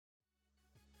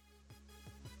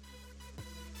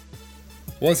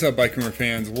What's up, Bike Rumor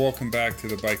fans? Welcome back to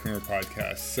the Bike Rumor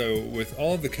podcast. So, with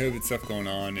all of the COVID stuff going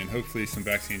on, and hopefully some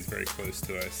vaccines very close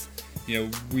to us,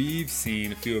 we've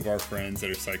seen a few of our friends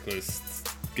that are cyclists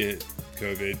get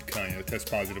COVID, test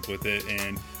positive with it,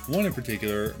 and one in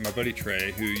particular, my buddy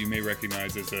Trey, who you may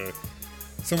recognize as a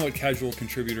somewhat casual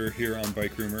contributor here on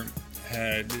Bike Rumor,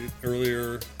 had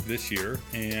earlier this year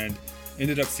and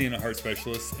ended up seeing a heart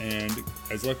specialist. And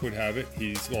as luck would have it,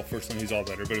 fortunately he's all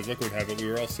better, but as luck would have it, we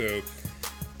were also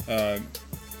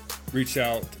reached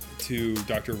out to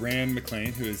Dr. Rand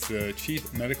McLean, who is the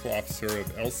Chief Medical Officer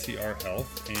of LCR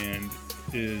Health and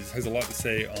has a lot to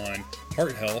say on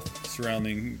heart health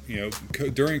surrounding,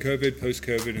 during COVID,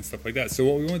 post-COVID, and stuff like that. So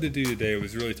what we wanted to do today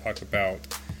was really talk about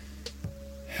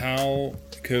how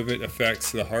COVID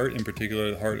affects the heart, in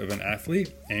particular the heart of an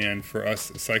athlete. And for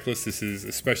us cyclists, this is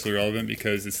especially relevant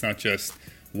because it's not just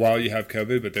while you have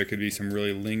COVID, but there could be some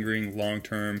really lingering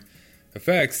long-term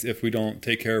effects if we don't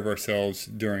take care of ourselves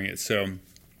during it. So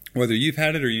whether you've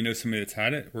had it or you know somebody that's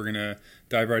had it, we're going to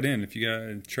dive right in. If you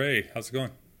got Trey, how's it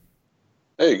going?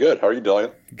 Hey, good. How are you doing?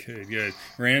 Good.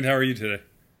 Rand, how are you today?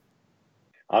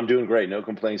 I'm doing great. No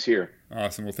complaints here.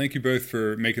 Awesome. Well, thank you both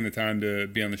for making the time to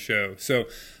be on the show. So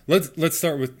let's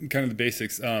start with kind of the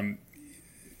basics.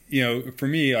 For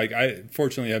me, I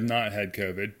fortunately have not had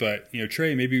COVID, but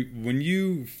Trey, maybe when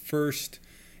you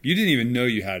didn't even know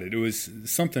you had it. It was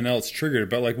something else triggered.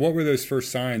 But what were those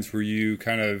first signs where you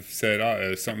kind of said,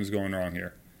 "Uh-oh, something's going wrong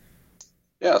here"?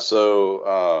 Yeah. So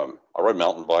I ride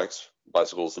mountain bikes,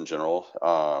 bicycles in general.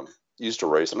 Used to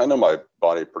race, and I know my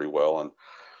body pretty well. And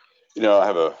I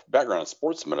have a background in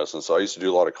sports medicine, so I used to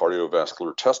do a lot of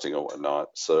cardiovascular testing and whatnot.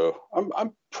 So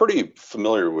I'm pretty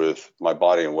familiar with my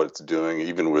body and what it's doing,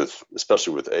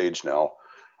 especially with age now,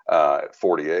 at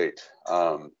 48.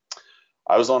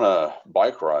 I was on a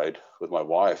bike ride with my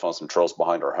wife on some trails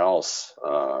behind our house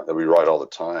that we ride all the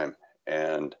time.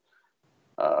 And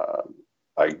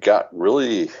I got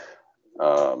really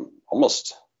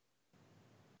almost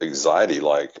anxiety,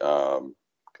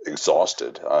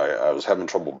 exhausted. I was having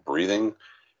trouble breathing,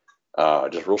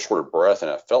 just real short of breath.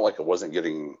 And I felt like I wasn't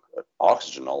getting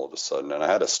oxygen all of a sudden. And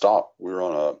I had to stop. We were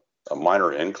on a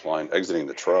minor incline exiting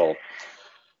the trail.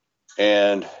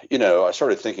 And, I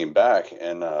started thinking back,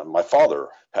 and my father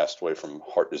passed away from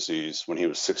heart disease when he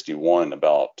was 61,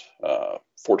 about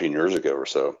 14 years ago or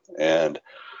so. And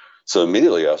so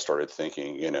immediately I started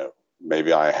thinking,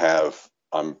 maybe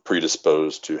I'm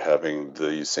predisposed to having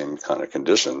these same kind of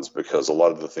conditions because a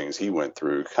lot of the things he went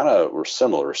through kind of were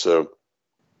similar. So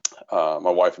my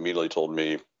wife immediately told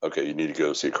me, okay, you need to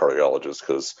go see a cardiologist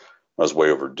because I was way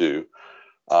overdue.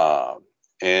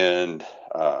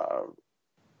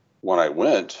 When I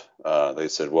went, they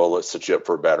said, well, let's set you up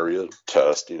for a battery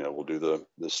test. We'll do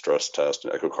the stress test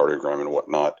and echocardiogram and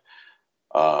whatnot.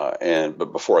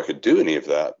 But before I could do any of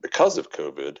that, because of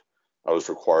COVID, I was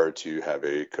required to have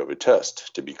a COVID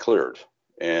test to be cleared.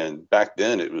 And back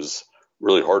then it was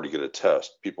really hard to get a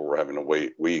test. People were having to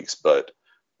wait weeks, but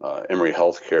Emory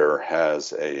Healthcare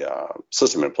has a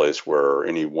system in place where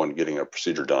anyone getting a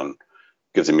procedure done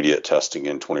gets immediate testing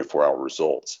and 24-hour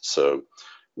results. So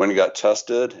when it got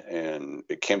tested and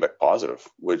it came back positive,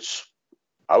 which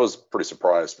I was pretty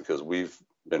surprised because we've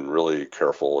been really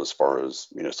careful as far as,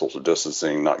 social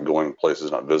distancing, not going places,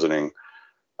 not visiting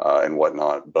and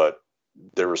whatnot. But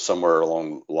there was somewhere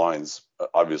along the lines,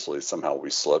 obviously, somehow we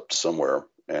slipped somewhere.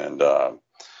 And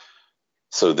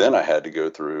so then I had to go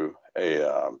through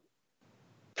a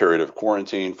period of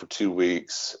quarantine for 2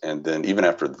 weeks. And then even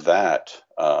after that,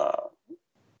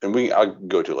 I'll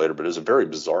go to it later, but it was a very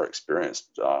bizarre experience.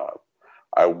 I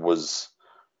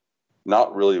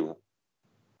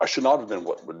should not have been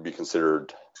what would be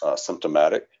considered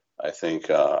symptomatic. I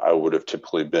think I would have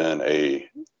typically been a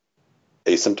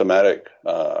asymptomatic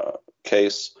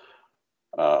case,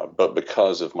 but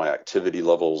because of my activity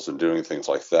levels and doing things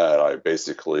like that, I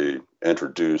basically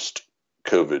introduced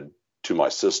COVID to my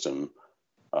system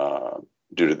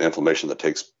due to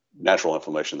the natural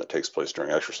inflammation that takes place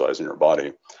during exercise in your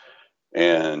body.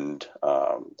 And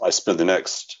I spent the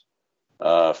next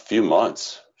few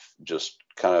months just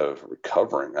kind of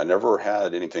recovering. I never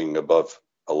had anything above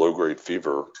a low-grade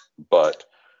fever, but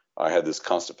I had this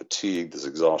constant fatigue, this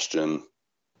exhaustion.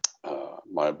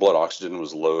 My blood oxygen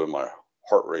was low, and my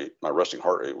resting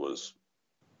heart rate was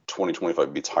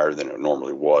 25 beats higher than it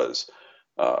normally was.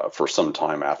 For some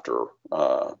time after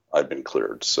I'd been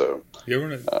cleared. So yeah,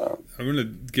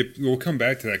 we'll come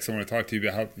back to that because I want to talk to you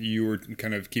about how you were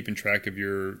kind of keeping track of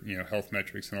your health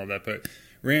metrics and all that. But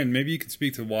Rand, maybe you could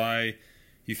speak to why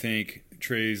you think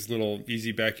Trey's little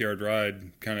easy backyard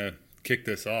ride kind of kicked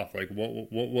this off.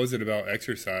 What was it about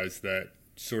exercise that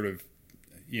sort of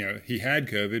he had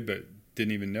COVID, but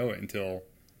didn't even know it until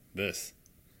this.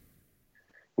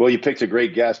 Well, you picked a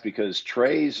great guess because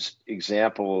Trey's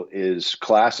example is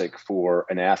classic for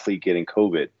an athlete getting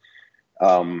COVID,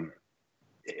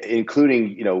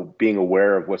 including, being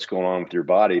aware of what's going on with your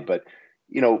body. But,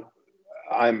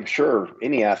 I'm sure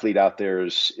any athlete out there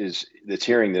is that's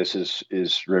hearing this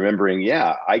is remembering,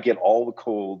 yeah, I get all the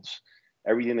colds,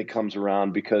 everything that comes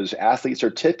around, because athletes are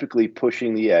typically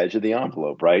pushing the edge of the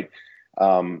envelope, right?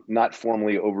 Not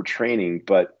formally overtraining,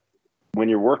 but when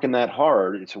you're working that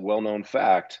hard, it's a well-known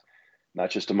fact, not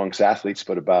just amongst athletes,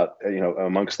 but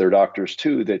amongst their doctors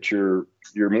too, that you're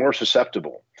more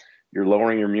susceptible. You're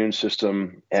lowering your immune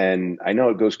system. And I know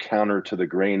it goes counter to the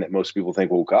grain that most people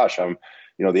think, well, gosh,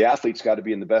 the athlete's got to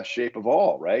be in the best shape of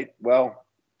all, right? Well,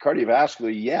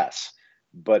 cardiovascularly, yes.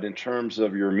 But in terms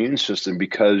of your immune system,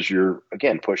 because you're,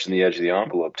 again, pushing the edge of the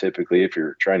envelope, typically, if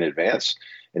you're trying to advance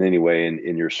in any way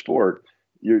in your sport,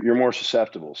 you're more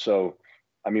susceptible. So,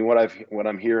 what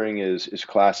I'm hearing is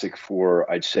classic for,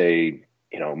 I'd say,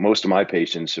 most of my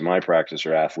patients in my practice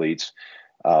are athletes.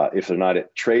 If they're not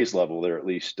at Trey's level, they're at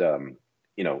least,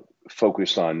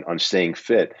 focused on staying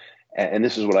fit. And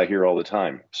this is what I hear all the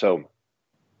time. So,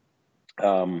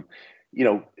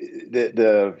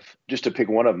 just to pick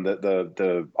one of them,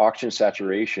 the oxygen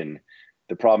saturation,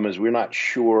 the problem is we're not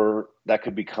sure that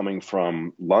could be coming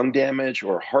from lung damage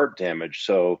or heart damage.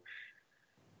 So,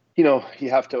 you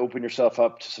have to open yourself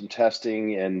up to some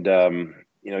testing, and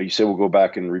you say we'll go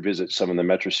back and revisit some of the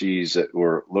matrices that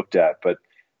were looked at. But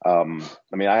I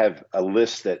have a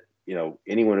list that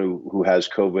anyone who has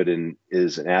COVID and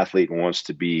is an athlete and wants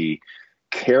to be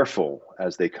careful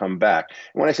as they come back.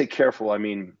 And when I say careful, I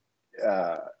mean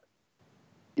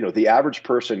the average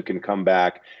person can come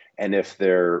back, and if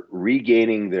they're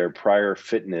regaining their prior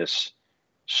fitness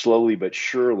slowly but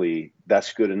surely,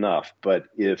 that's good enough. But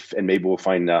and maybe we'll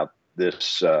find out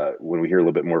this when we hear a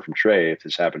little bit more from Trey, if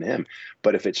this happened to him.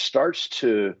 But if it starts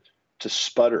to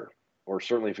sputter, or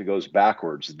certainly if it goes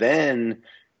backwards, then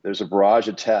there's a barrage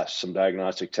of tests, some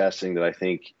diagnostic testing that I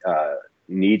think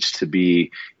needs to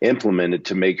be implemented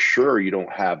to make sure you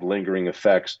don't have lingering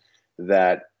effects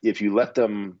that if you let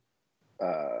them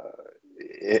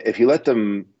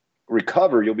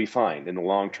recover, you'll be fine in the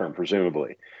long term,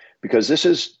 presumably. Because this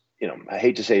is, I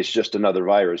hate to say it's just another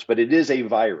virus, but it is a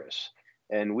virus.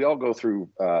 And we all go through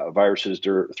viruses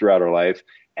throughout our life,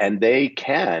 and they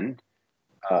can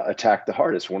attack the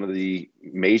heart. It's one of the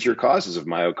major causes of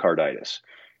myocarditis.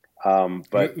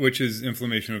 Which is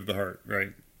inflammation of the heart,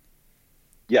 right?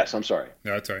 Yes, I'm sorry.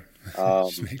 No, that's all right.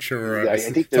 Just make sure we're I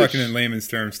think talking in layman's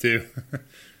terms too.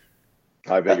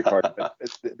 I beg your pardon.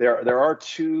 There are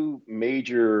two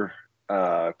major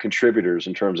contributors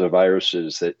in terms of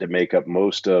viruses that make up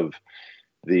most of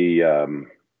the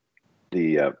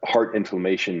heart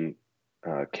inflammation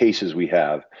cases we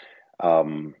have,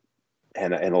 and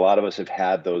a lot of us have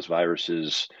had those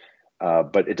viruses.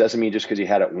 But it doesn't mean just because you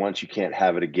had it once, you can't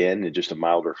have it again in just a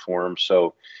milder form.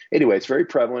 So anyway, it's very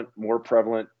prevalent, more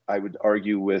prevalent, I would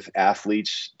argue, with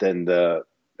athletes than the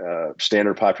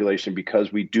standard population,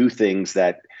 because we do things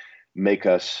that make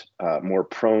us more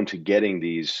prone to getting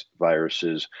these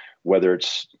viruses, whether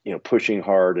it's, pushing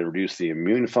hard and reduce the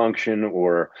immune function,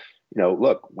 or,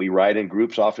 look, we ride in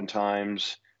groups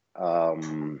oftentimes,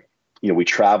 we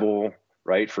travel,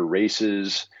 right, for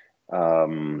races.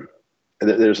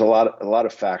 There's a lot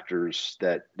of factors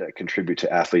that contribute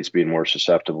to athletes being more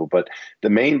susceptible, but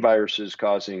the main viruses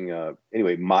causing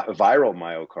viral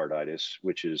myocarditis,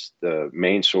 which is the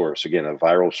main source, again, a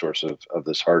viral source of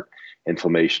this heart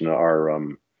inflammation, are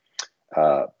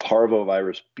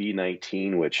parvovirus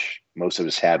B19, which most of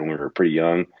us had when we were pretty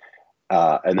young,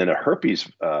 and then a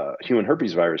human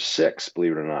herpes virus 6,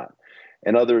 believe it or not.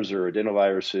 And others are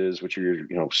adenoviruses, which are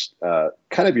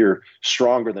kind of your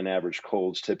stronger than average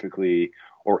colds typically,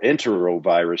 or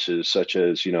enteroviruses such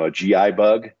as a GI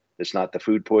bug. It's not the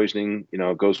food poisoning,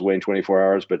 it goes away in 24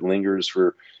 hours, but lingers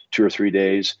for 2 or 3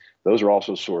 days. Those are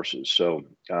also sources. So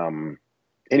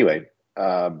anyway,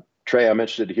 Trey, I'm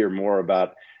interested to hear more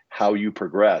about how you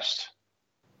progressed.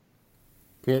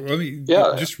 Well, let me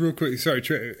just real quick. Sorry,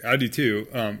 Trey, I do too.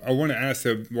 I want to ask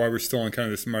why we're still on kind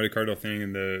of this myocardial thing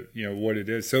and the what it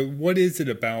is. So, what is it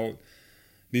about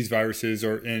these viruses,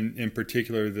 or in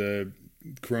particular the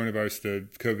coronavirus, the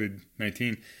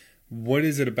COVID-19? What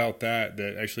is it about that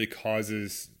actually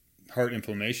causes heart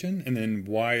inflammation? And then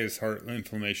why is heart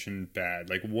inflammation bad?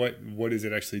 Like, what is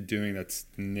it actually doing that's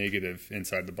negative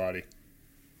inside the body?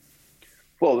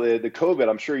 Well, the COVID,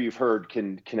 I'm sure you've heard,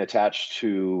 can attach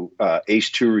to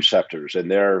ACE2 receptors, and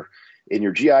they're in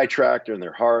your GI tract, they're in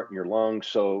their heart and your lungs.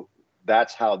 So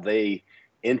that's how they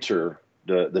enter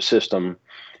the system,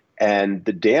 and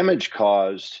the damage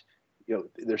caused.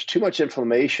 There's too much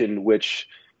inflammation, which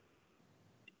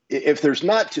if there's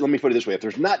not, let me put it this way, if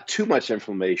there's not too much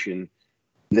inflammation,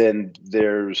 then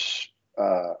there's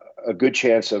a good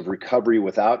chance of recovery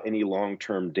without any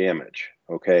long-term damage.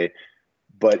 Okay.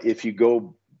 But if you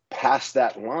go past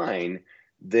that line,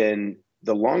 then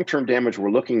the long-term damage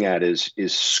we're looking at is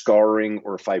scarring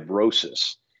or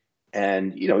fibrosis.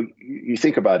 And, you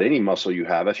think about any muscle you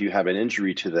have, if you have an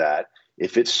injury to that,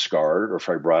 if it's scarred or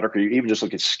fibrotic, or you even just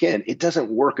look at skin, it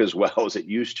doesn't work as well as it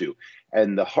used to.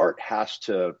 And the heart has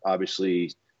to,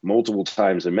 obviously, multiple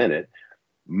times a minute,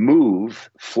 move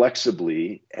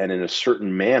flexibly and in a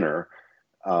certain manner.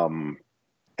 And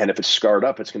if it's scarred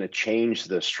up, it's going to change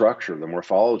the structure, the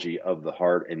morphology of the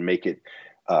heart, and make it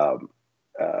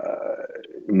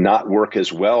not work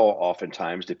as well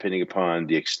oftentimes, depending upon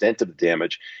the extent of the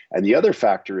damage. And the other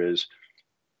factor is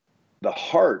the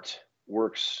heart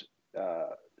works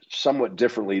somewhat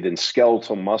differently than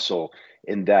skeletal muscle,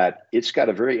 in that it's got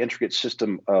a very intricate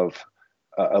system of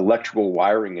electrical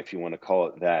wiring, if you want to call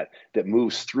it that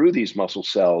moves through these muscle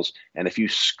cells. And if you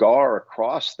scar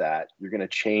across that, you're going to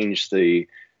change the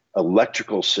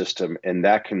electrical system, and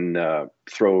that can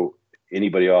throw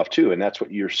anybody off too. And that's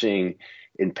what you're seeing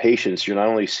in patients. You're not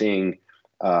only seeing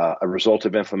a result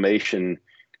of inflammation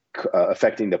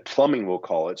affecting the plumbing, we'll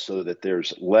call it, so that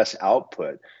there's less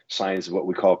output, signs of what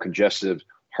we call congestive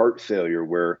heart failure,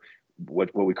 where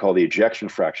what we call the ejection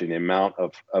fraction, the amount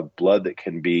of blood that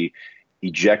can be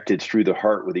ejected through the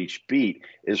heart with each beat,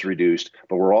 is reduced.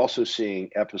 But we're also seeing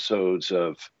episodes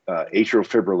of atrial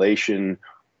fibrillation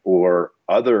or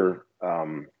other,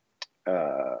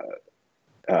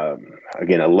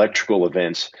 again, electrical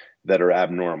events that are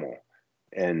abnormal.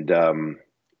 And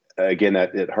again,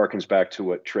 it harkens back to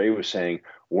what Trey was saying.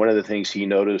 One of the things he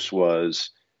noticed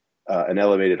was an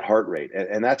elevated heart rate.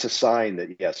 And that's a sign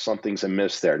that, yes, something's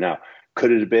amiss there. Now,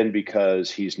 could it have been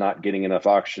because he's not getting enough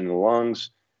oxygen in the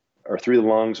lungs or through the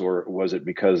lungs, or was it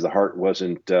because the heart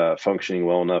wasn't functioning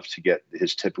well enough to get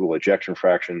his typical ejection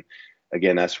fraction?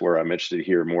 Again, that's where I'm interested to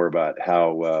hear more about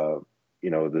how,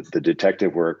 the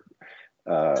detective work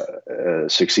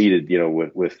succeeded,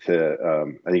 with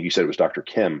I think you said it was Dr.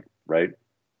 Kim, right?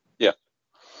 Yeah.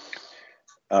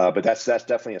 But that's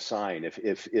definitely a sign.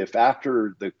 If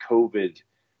after the COVID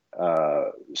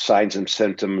signs and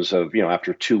symptoms of,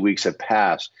 after 2 weeks have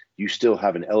passed, you still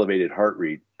have an elevated heart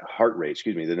rate,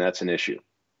 then that's an issue.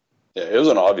 Yeah, it was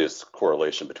an obvious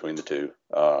correlation between the two.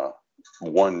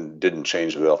 One didn't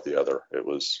change without the other. It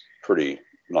was pretty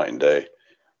night and day.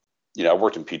 I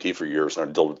worked in PT for years, and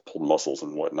I dealt with pulled muscles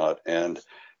and whatnot. And,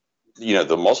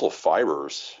 the muscle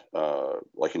fibers,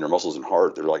 like in your muscles and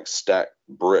heart, they're like stacked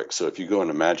bricks. So if you go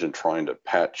and imagine trying to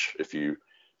patch, if you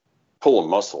pull a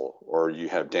muscle or you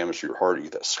have damage to your heart, you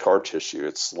get that scar tissue.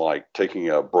 It's like taking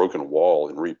a broken wall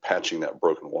and repatching that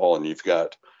broken wall. And you've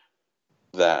got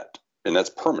that, and that's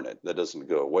permanent. That doesn't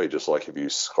go away. Just like if you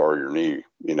scar your knee,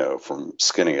 from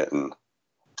skinning it, and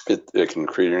it can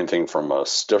create anything from a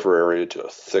stiffer area to a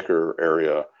thicker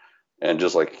area. And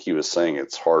just like he was saying,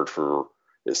 it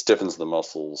stiffens the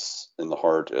muscles in the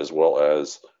heart, as well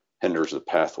as hinders the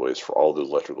pathways for all those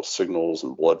electrical signals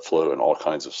and blood flow and all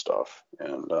kinds of stuff.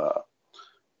 And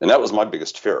that was my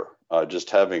biggest fear, just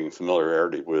having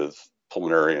familiarity with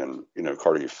pulmonary and,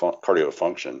 cardio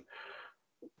function.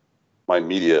 My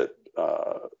immediate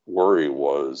worry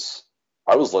was,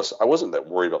 I wasn't that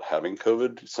worried about having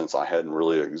COVID, since I hadn't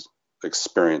really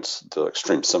experienced the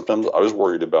extreme symptoms. I was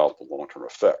worried about the long-term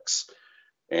effects.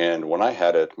 And when I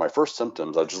had it, my first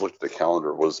symptoms, I just looked at the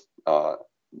calendar, was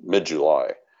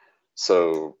mid-July.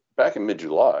 So back in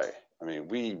mid-July,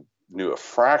 we knew a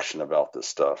fraction about this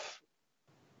stuff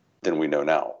than we know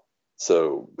now.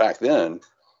 So back then,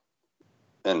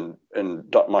 and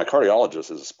my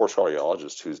cardiologist is a sports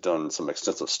cardiologist who's done some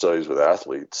extensive studies with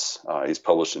athletes. He's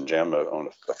published in JAMA on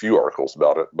a few articles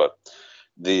about it, but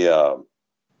the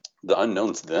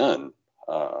unknowns then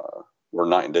were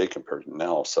night and day compared to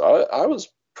now. So I was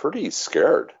pretty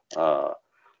scared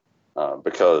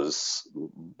because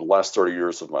the last 30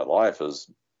 years of my life has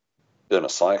been a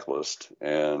cyclist,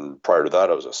 and prior to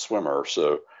that I was a swimmer.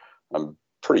 So I'm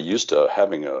pretty used to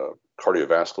having a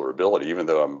cardiovascular ability, even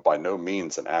though I'm by no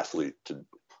means an athlete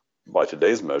by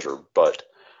today's measure. But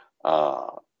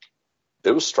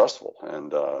it was stressful,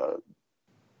 and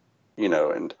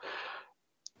and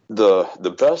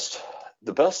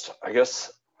the best, I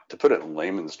guess, to put it in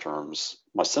layman's terms,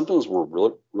 my symptoms were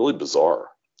really, really bizarre.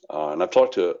 And I've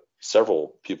talked to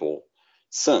several people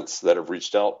since that have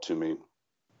reached out to me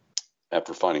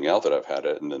after finding out that I've had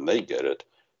it, and then they get it.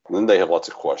 And then they have lots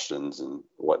of questions and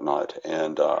whatnot.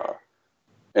 And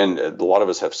And a lot of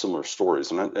us have similar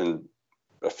stories, and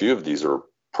a few of these are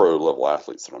pro level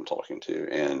athletes that I'm talking to,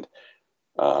 and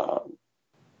uh,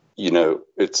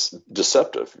 it's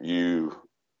deceptive. You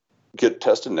get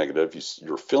tested negative,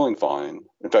 you're feeling fine.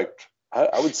 In fact,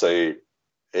 I would say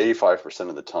 85%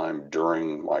 of the time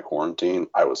during my quarantine,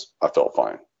 I felt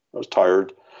fine. I was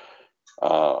tired.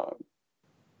 Uh,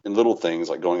 and little things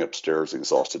like going upstairs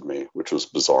exhausted me, which was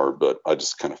bizarre, but I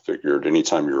just kind of figured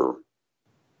anytime your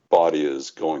body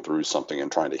is going through something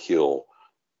and trying to heal,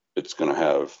 it's going to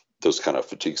have those kind of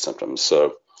fatigue symptoms.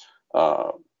 So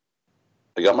uh,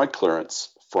 I got my clearance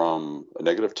from a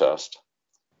negative test,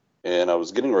 and I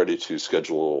was getting ready to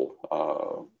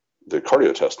schedule the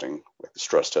cardio testing, like the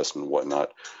stress test and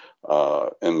whatnot.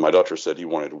 And my doctor said he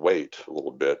wanted to wait a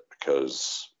little bit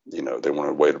because, they wanted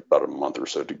to wait about a month or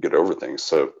so to get over things.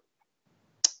 So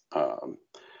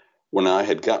when I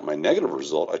had got my negative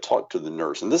result, I talked to the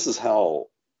nurse, and this is how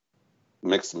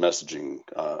mixed messaging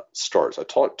starts. I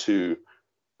talked to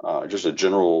just a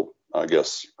general, I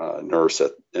guess, nurse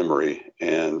at Emory,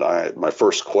 and my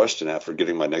first question after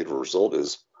getting my negative result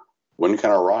is, when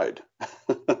can I ride?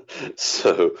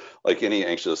 So, like any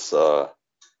anxious,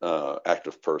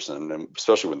 active person, and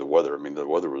especially when the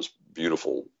weather was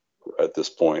beautiful at this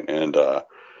point, and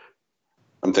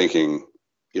I'm thinking,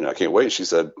 I can't wait. She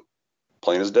said,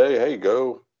 plain as day, hey,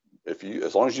 go,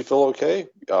 as long as you feel okay,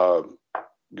 go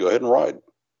ahead and ride,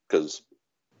 because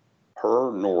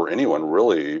her nor anyone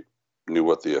really knew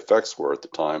what the effects were at the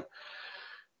time.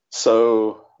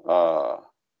 So,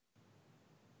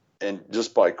 and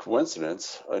just by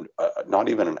coincidence, not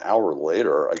even an hour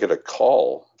later, I get a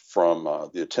call from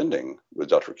the attending with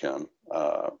Dr. Kim,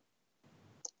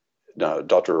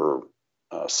 Dr.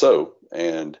 So,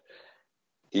 and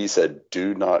he said,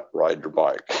 do not ride your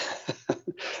bike.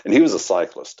 And he was a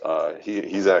cyclist.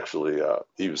 He's actually,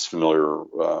 he was familiar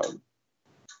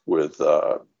with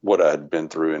what I had been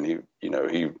through, and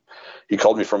he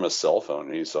called me from his cell phone,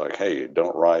 and he's like, hey,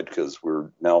 don't ride, because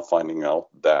we're now finding out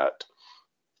that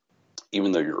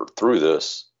even though you're through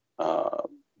this,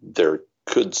 there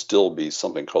could still be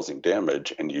something causing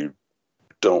damage, and you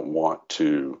don't want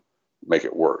to make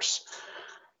it worse.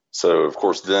 So, of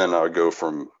course, then I would go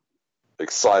from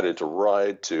excited to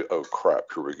ride to, oh crap,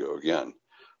 here we go again.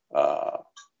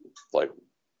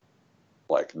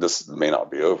 Like this may not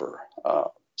be over.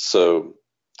 So,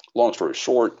 long story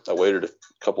short, I waited a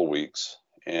couple weeks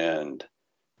and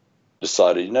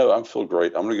decided, I'm feeling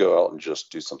great. I'm going to go out and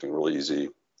just do something really easy.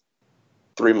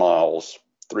 4 miles,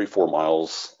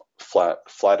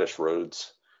 flattish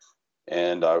roads.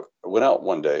 And I went out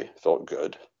one day, felt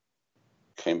good,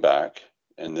 came back,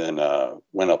 and then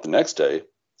went out the next day. I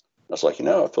was like,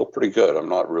 I feel pretty good. I'm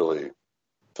not really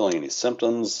feeling any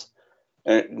symptoms.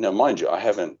 And mind you, I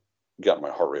haven't got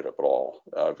my heart rate up at all.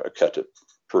 I've kept it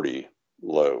pretty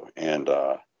low. And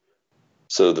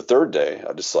so the third day,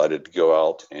 I decided to go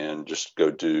out and just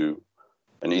go do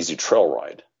an easy trail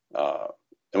ride.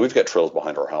 And we've got trails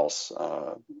behind our house.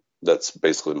 That's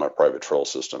basically my private trail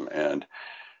system. And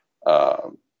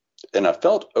I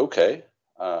felt okay.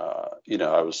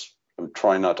 I'm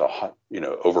trying not to,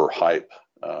 overhype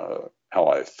how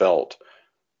I felt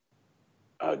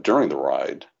during the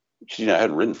ride. I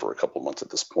hadn't ridden for a couple of months at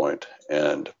this point.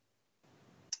 And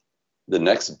the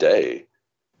next day,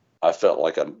 I felt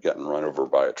like I'm getting run over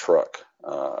by a truck.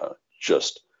 I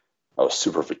was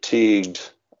super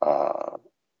fatigued.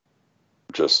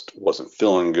 Just wasn't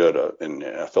feeling good, and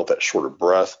I felt that short of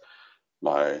breath.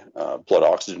 My blood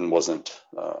oxygen wasn't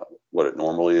what it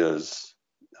normally is.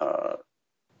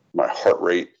 My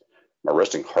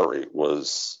resting heart rate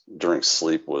during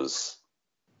sleep was,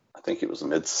 I think it was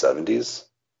mid 70s.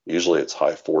 Usually it's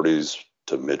high 40s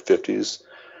to mid 50s.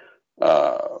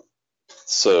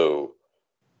 So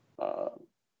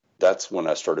that's when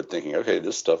I started thinking, okay,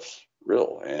 this stuff's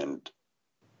real. And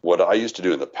what I used to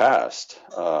do in the past,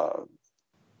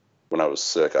 when I was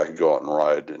sick, I could go out and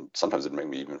ride, and sometimes it'd make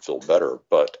me even feel better.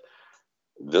 But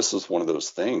this is one of those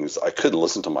things, I couldn't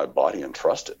listen to my body and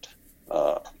trust it.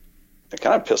 It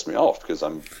kind of pissed me off, because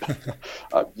I'm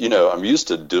used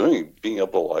to being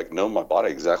able to know my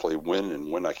body exactly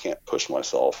when I can't push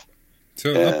myself.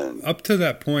 So up to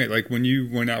that point, like when you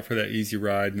went out for that easy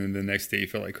ride and then the next day you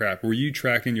felt like crap, were you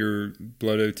tracking your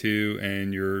blood O2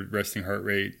 and your resting heart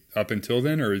rate up until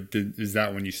then, or is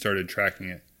that when you started tracking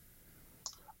it?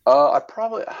 I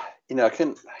probably, I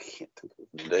can't think of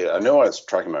the day. I know I was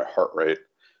tracking my heart rate.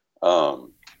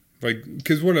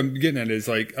 Because what I'm getting at is,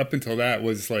 like, up until that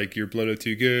was like your blood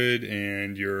O2 good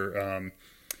and your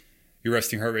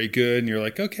resting heart rate good, and you're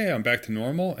like, okay, I'm back to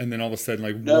normal. And then all of a sudden,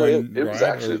 like, no, it was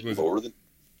actually lower than.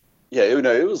 Yeah,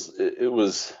 it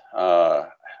was.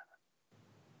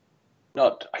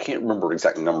 I can't remember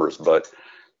exact numbers, but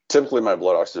typically my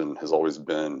blood oxygen has always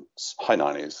been high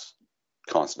 90s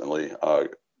constantly.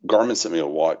 Garmin sent me a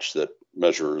watch that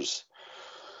measures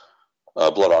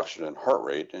blood oxygen and heart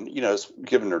rate, and it's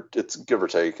give or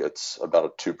take, it's about a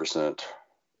 2%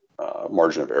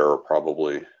 margin of error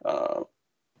probably,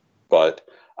 but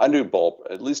I knew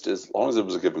at least as long as it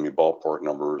was giving me ballpark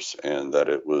numbers and that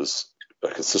it was a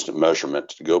consistent measurement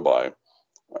to go by,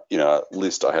 at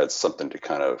least I had something to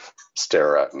kind of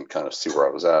stare at and kind of see where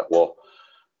I was at. Well,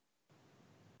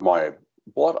 my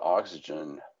blood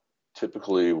oxygen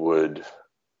typically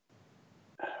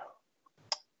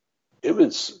it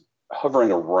was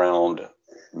hovering around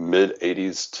mid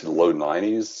 80s to low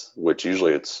 90s, which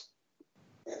usually it's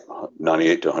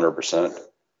 98 to 100%.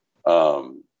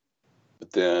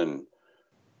 But then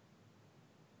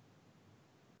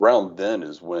around then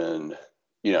is when,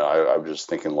 I was just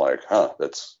thinking like,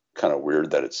 that's kind of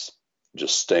weird that it's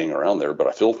just staying around there, but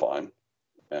I feel fine.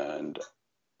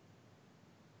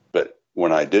 But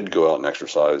when I did go out and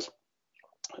exercise,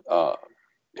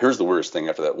 here's the weirdest thing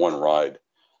after that one ride.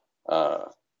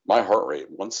 My heart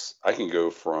rate, once I can go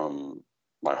from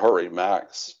my heart rate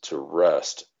max to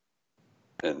rest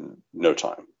in no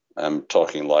time. I'm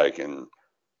talking like in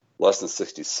less than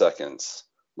 60 seconds,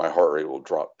 my heart rate will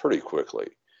drop pretty quickly.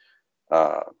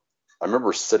 I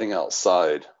remember sitting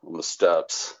outside on the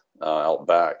steps out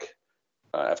back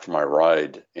after my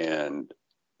ride, and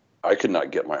I could not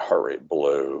get my heart rate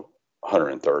below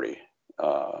 130.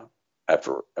 I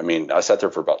sat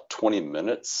there for about 20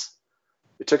 minutes.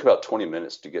 It took about 20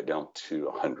 minutes to get down to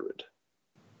 100,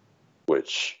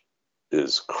 which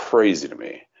is crazy to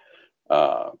me.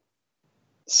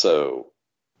 So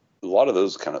a lot of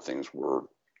those kind of things were,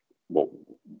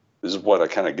 this is what I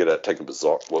kind of get at taking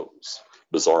what's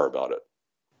bizarre about it.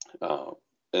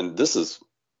 And this is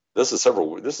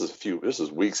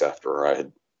weeks after I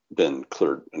had been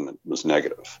cleared and it was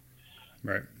negative.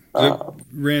 Right. So,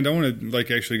 Rand, I want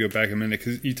to actually go back a minute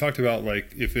because you talked about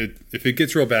if it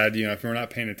gets real bad, if we're not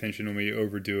paying attention and we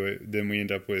overdo it, then we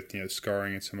end up with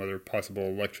scarring and some other possible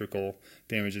electrical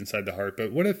damage inside the heart.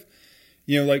 But what if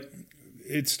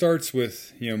it starts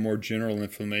with more general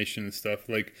inflammation and stuff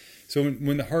so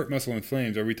when the heart muscle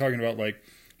inflames, are we talking about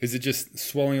is it just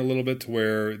swelling a little bit to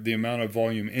where the amount of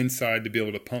volume inside to be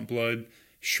able to pump blood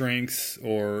shrinks,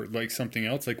 or something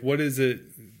else? What is it?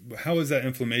 How is that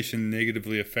inflammation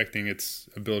negatively affecting its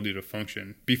ability to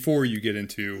function before you get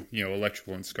into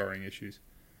electrical and scarring issues?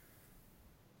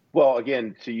 Well,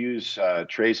 again, to use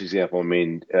Trey's example,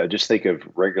 just think of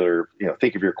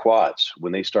think of your quads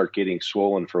when they start getting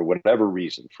swollen for whatever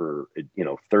reason, for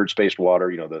third spaced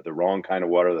water, the wrong kind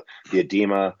of water, the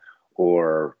edema,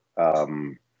 or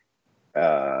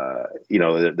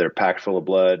they're packed full of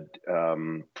blood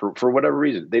for whatever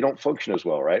reason, they don't function as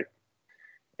well, right?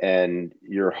 And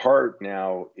your heart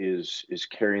now is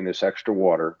carrying this extra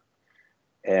water,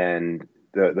 and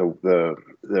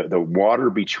the water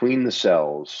between the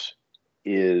cells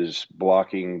is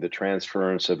blocking the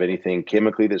transference of anything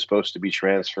chemically that's supposed to be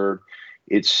transferred.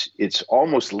 It's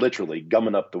almost literally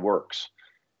gumming up the works,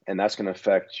 and that's going to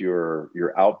affect your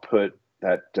output.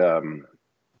 That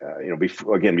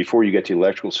before you get to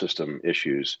electrical system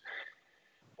issues,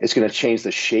 it's going to change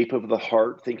the shape of the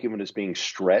heart. Think of it as being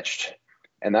stretched.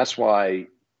 And that's why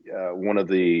one of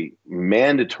the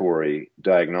mandatory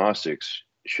diagnostics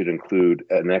should include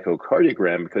an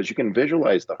echocardiogram, because you can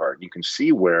visualize the heart. You can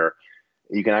see where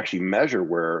you can actually measure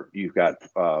where you've got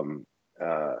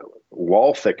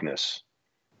wall thickness,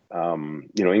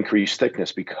 increased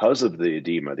thickness because of the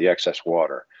edema, the excess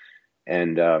water.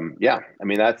 And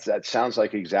that sounds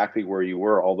like exactly where you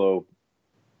were, although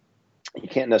you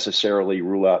can't necessarily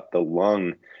rule out the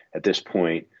lung at this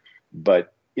point.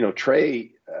 But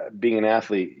Trey, being an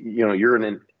athlete, you're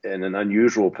in an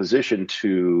unusual position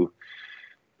to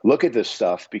look at this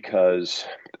stuff, because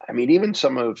even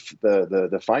some of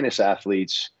the finest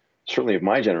athletes, certainly of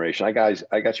my generation, I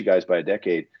got you guys by a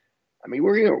decade. We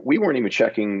weren't even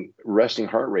checking resting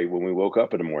heart rate when we woke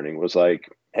up in the morning. It was like,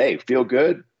 hey, feel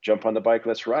good, jump on the bike,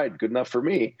 let's ride. Good enough for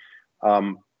me.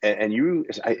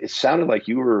 It sounded like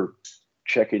you were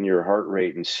checking your heart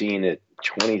rate and seeing it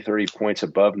 20, 30 points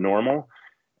above normal.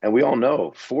 And we all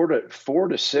know 4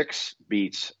 to 6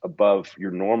 beats above your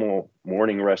normal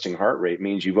morning resting heart rate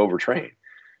means you've overtrained.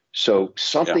 So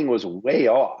something was way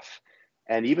off.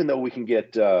 And even though we can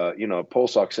get a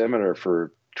pulse oximeter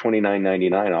for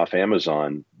 $29.99 off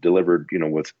Amazon, delivered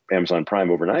with Amazon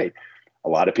Prime overnight, a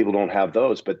lot of people don't have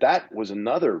those. But that was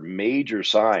another major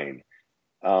sign.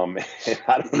 And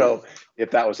I don't know if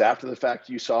that was after the fact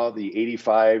you saw the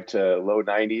 85 to low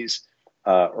 90s.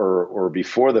 or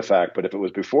before the fact. But if it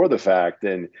was before the fact,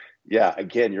 then yeah,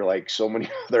 again, you're like so many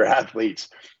other athletes.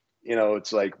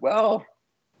 It's like, well,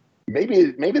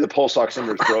 maybe the pulse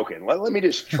oximeter is broken. Let me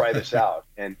just try this out.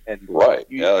 And right,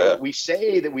 we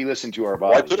say that we listen to our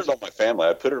bodies. bodies. Well, I put it on my family.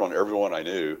 I put it on everyone I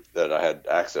knew that I had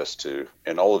access to,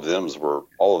 and all of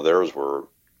theirs were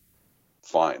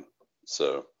fine.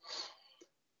 So,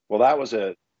 well, that was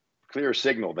a clear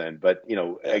signal then. But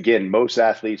again, most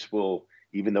athletes will,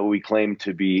 even though we claim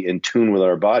to be in tune with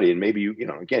our body, and maybe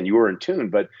again, you were in tune,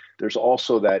 but there's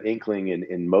also that inkling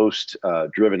in most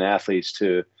driven athletes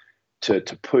to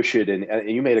push it. And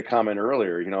you made a comment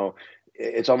earlier,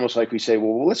 it's almost like we say,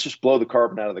 well, let's just blow the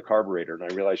carbon out of the carburetor. And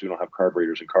I realize we don't have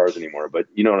carburetors in cars anymore, but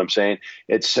you know what I'm saying?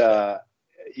 It's,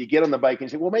 you get on the bike and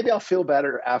say, well, maybe I'll feel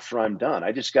better after I'm done.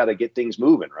 I just got to get things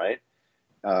moving, right?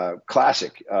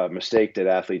 Classic mistake that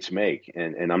athletes make.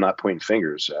 And I'm not pointing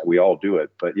fingers. We all do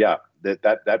it. But yeah,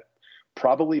 that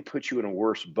probably puts you in a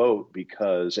worse boat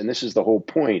because, and this is the whole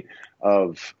point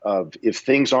of if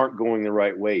things aren't going the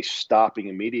right way, stopping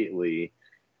immediately,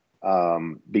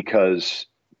 because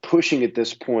pushing at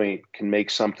this point can make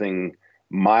something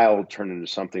mild turn into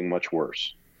something much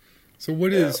worse. So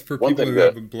what is, for people who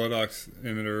have a blood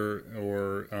oximeter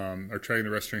or are tracking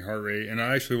the resting heart rate, and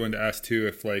I actually wanted to ask too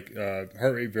if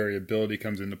heart rate variability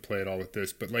comes into play at all with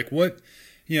this, but what,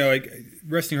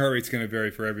 resting heart rate's going to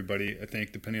vary for everybody, I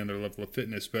think, depending on their level of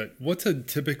fitness, but what's a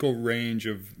typical range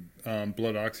of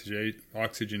blood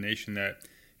oxygenation that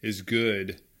is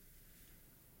good?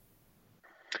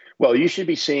 Well, you should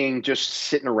be seeing just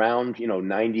sitting around,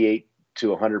 98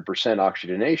 to 100%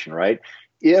 oxygenation, right?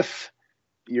 If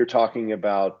you're talking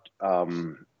about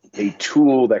a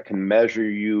tool that can measure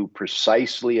you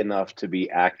precisely enough to be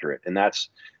accurate. And that's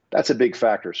a big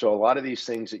factor. So a lot of these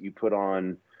things that you put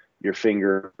on your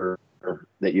finger or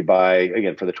that you buy,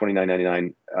 again, for the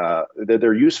 $29.99,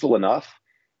 they're useful enough,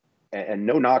 and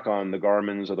no knock on the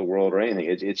Garmins of the world or anything.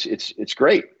 It's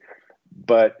great.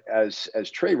 But as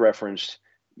Trey referenced,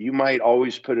 you might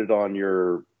always put it on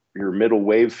your middle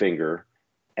wave finger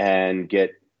and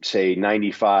get, say,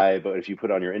 95, but if you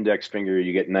put on your index finger,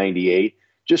 you get 98.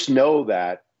 Just know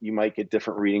that you might get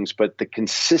different readings, but the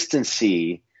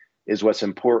consistency is what's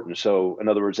important. So in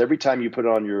other words, every time you put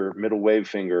on your middle wave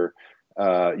finger,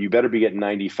 you better be getting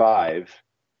 95,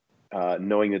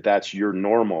 knowing that that's your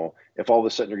normal. If all of a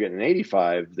sudden you're getting an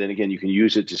 85, then again, you can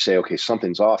use it to say, okay,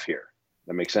 something's off here.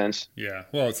 That makes sense? Yeah.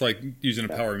 Well, it's like using a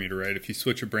power meter, right? If you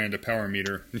switch a brand of power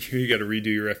meter, you got to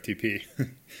redo your FTP.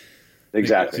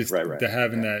 Exactly. Just right. To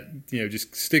having that,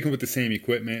 just sticking with the same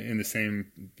equipment and the same,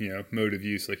 mode of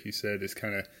use, like you said, is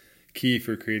kind of key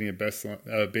for creating a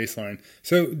baseline.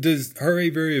 So does heart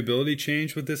rate variability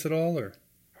change with this at all, or?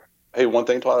 Hey, one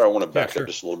thing, Tyler, I want to back up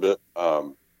just a little bit.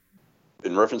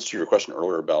 In reference to your question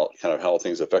earlier about kind of how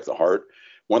things affect the heart,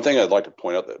 one thing I'd like to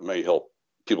point out that may help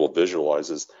people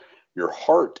visualize is your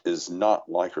heart is not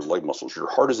like your leg muscles.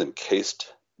 Your heart is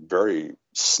encased very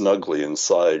snugly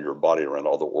inside your body around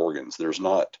all the organs. There's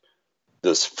not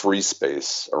this free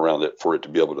space around it for it to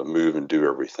be able to move and do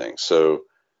everything. So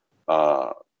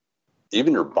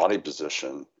even your body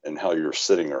position and how you're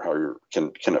sitting or how you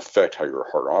can affect how your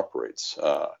heart operates.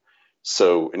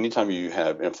 So anytime you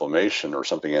have inflammation or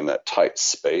something in that tight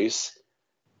space,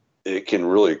 it can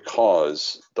really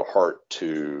cause the heart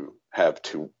to have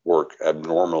to work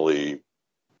abnormally,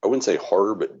 I wouldn't say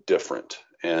harder, but different.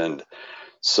 And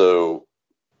so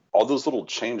all those little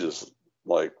changes,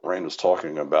 like Rand was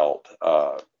talking about,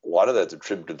 a lot of that's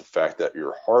attributed to the fact that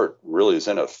your heart really is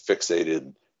in a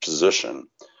fixated position.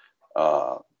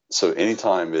 So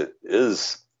anytime it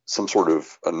is some sort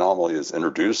of anomaly is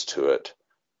introduced to it,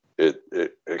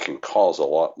 it can cause a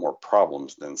lot more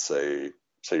problems than say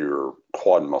your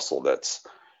quad muscle that's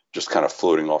just kind of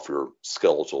floating off your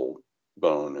skeletal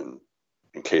bone and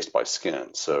encased by skin.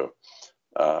 So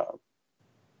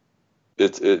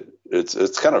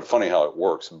it's kind of funny how it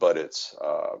works, but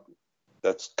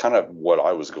that's kind of what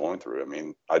I was going through. I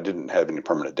mean, I didn't have any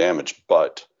permanent damage,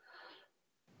 but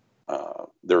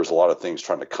there was a lot of things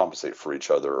trying to compensate for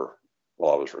each other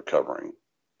while I was recovering.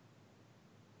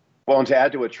 Well, and to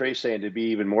add to what Trey's saying, to be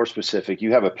even more specific,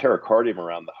 you have a pericardium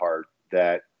around the heart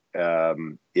that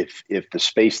if the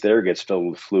space there gets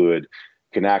filled with fluid,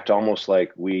 can act almost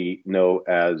like we know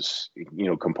as,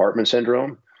 compartment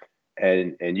syndrome.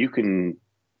 And you can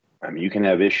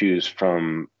have issues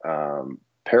from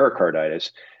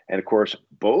pericarditis. And of course,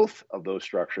 both of those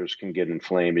structures can get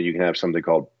inflamed, and you can have something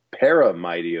called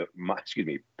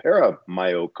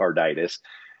paramyocarditis.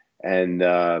 And,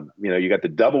 you got the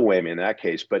double whammy in that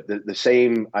case, but the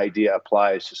same idea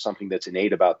applies to something that's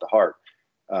innate about the heart.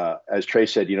 as Trey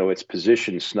said, it's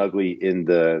positioned snugly in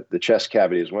the chest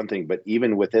cavity is one thing, but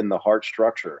even within the heart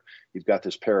structure, you've got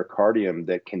this pericardium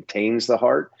that contains the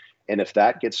heart. And if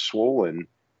that gets swollen,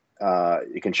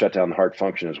 it can shut down the heart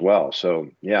function as well. So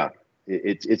yeah,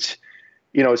 it's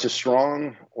a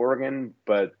strong organ,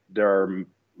 but there are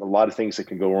a lot of things that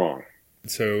can go wrong.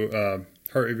 So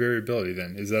heart rate variability,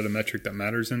 then, is that a metric that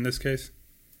matters in this case?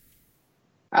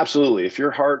 Absolutely. If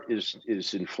your heart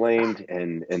is inflamed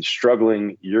and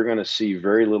struggling, you're going to see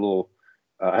very little,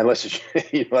 unless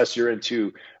you're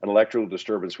into an electrical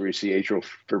disturbance where you see atrial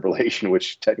fibrillation,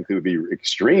 which technically would be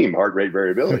extreme heart rate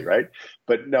variability, right?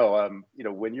 But no,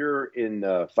 when you're in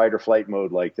fight or flight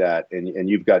mode like that, and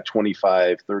you've got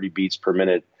 25, 30 beats per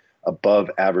minute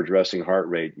above average resting heart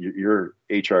rate, your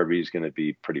HRV is going to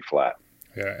be pretty flat.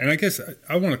 Yeah, and I guess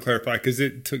I want to clarify, because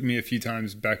it took me a few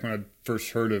times back when I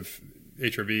first heard of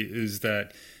HRV, is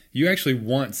that you actually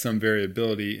want some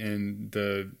variability in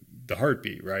the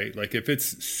heartbeat, right? Like if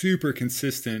it's super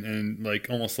consistent and like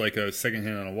almost like a second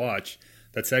hand on a watch,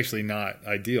 that's actually not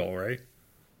ideal, right?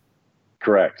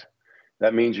 Correct.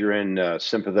 That means you're in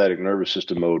sympathetic nervous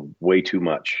system mode way too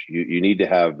much. You need to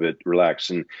have it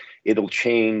relaxed, and it'll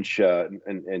change.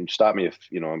 And stop me if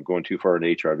I'm going too far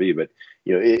into HRV, but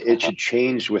it should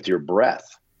change with your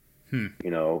breath.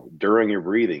 During your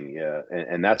breathing,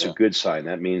 and that's a good sign.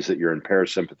 That means that you're in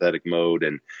parasympathetic mode,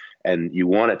 and you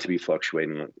want it to be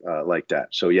fluctuating like that.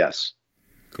 So yes.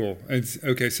 Cool.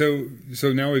 Okay. So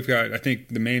now we've got, I think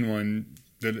the main one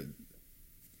that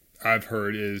I've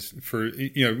heard is for,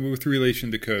 with relation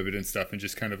to COVID and stuff, and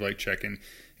just kind of like checking,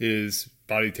 is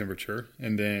body temperature,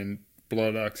 and then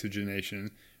blood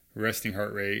oxygenation, resting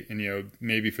heart rate, and,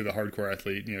 maybe for the hardcore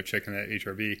athlete, checking that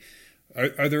HRV.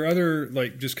 Are there other,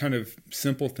 like, just kind of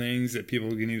simple things that people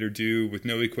can either do with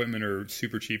no equipment or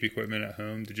super cheap equipment at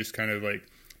home to just kind of like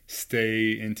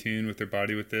stay in tune with their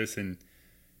body with this and,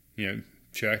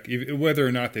 check whether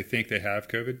or not they think they have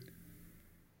COVID?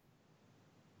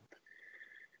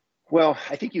 Well,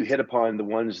 I think you hit upon the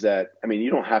ones that,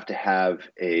 you don't have to have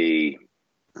like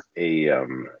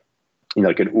an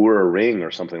Oura ring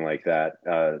or something like that,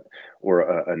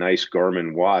 or a nice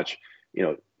Garmin watch.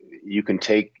 You can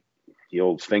take the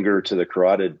old finger to the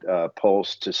carotid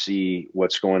pulse to see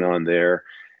what's going on there.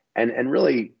 And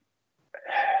really,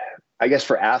 I guess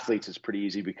for athletes, it's pretty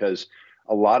easy because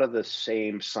a lot of the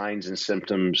same signs and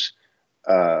symptoms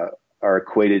are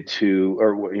equated to,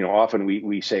 or, often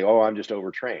we say, oh, I'm just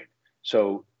overtrained.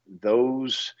 So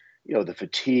those, the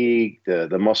fatigue,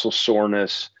 the muscle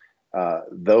soreness,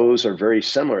 those are very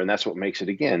similar. And that's what makes it,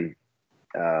 again,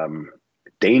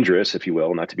 dangerous, if you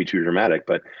will, not to be too dramatic,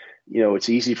 but it's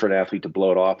easy for an athlete to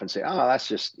blow it off and say, oh, that's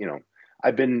just,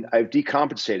 I've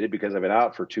decompensated because I've been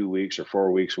out for 2 weeks or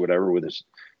 4 weeks or whatever with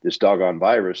this doggone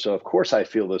virus. So of course I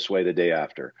feel this way the day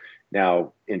after.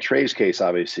 Now in Trey's case,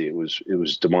 obviously it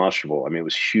was demonstrable. It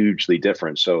was hugely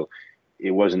different. So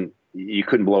you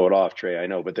couldn't blow it off, Trey, I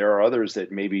know, but there are others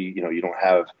that maybe, you don't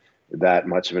have that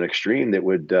much of an extreme that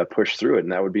would push through it.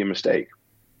 And that would be a mistake.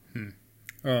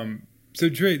 So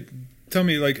Trey, tell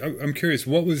me, like, I'm curious,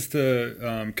 what was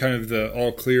the kind of the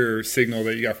all clear signal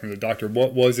that you got from the doctor?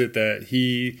 What was it that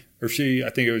he or she, I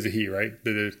think it was a he, right?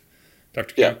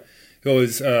 Dr. Kim, who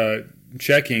was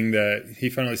checking that he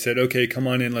finally said, okay, come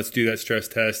on in, let's do that stress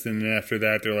test. And then after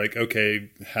that, they're like,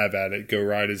 okay, have at it. Go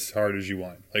ride as hard as you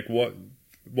want. Like what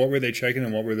were they checking,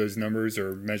 and what were those numbers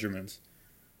or measurements?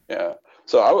 Yeah.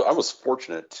 So I was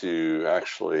fortunate to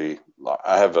actually,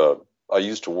 I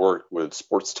used to work with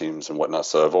sports teams and whatnot.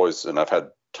 So I've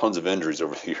had tons of injuries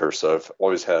over the years. So I've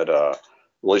always had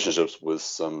relationships with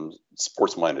some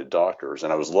sports-minded doctors.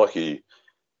 And I was lucky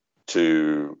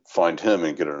to find him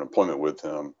and get an appointment with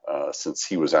him since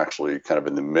he was actually kind of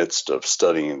in the midst of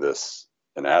studying this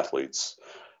in athletes.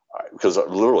 Because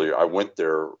literally I went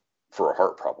there for a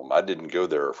heart problem. I didn't go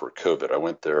there for COVID. I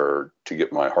went there to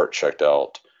get my heart checked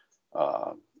out.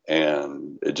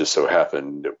 And it just so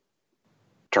happened,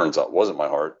 turns out it wasn't my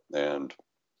heart.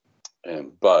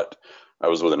 But I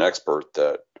was with an expert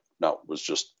that not was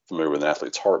just familiar with an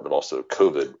athlete's heart, but also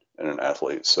COVID in an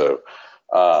athlete. So,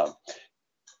 the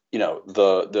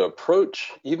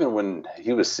approach, even when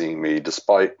he was seeing me,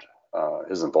 despite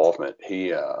his involvement,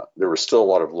 there was still a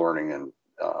lot of learning. And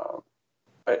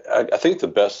I think the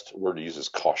best word to use is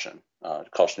caution,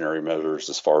 cautionary measures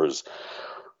as far as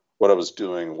what I was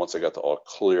doing once I got the all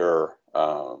clear.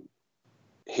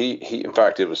 He in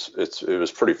fact, it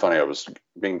was pretty funny. I was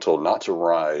being told not to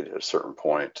ride at a certain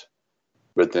point,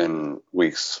 but then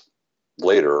weeks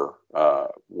later,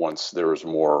 once there was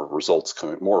more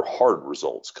hard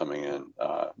results coming in,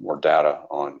 more data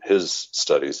on his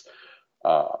studies,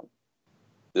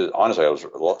 honestly, I was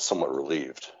somewhat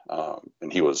relieved,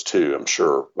 and he was too, I'm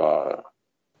sure,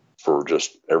 for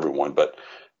just everyone. But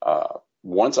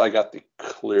once I got the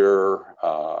clear,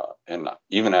 and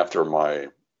even after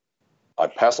I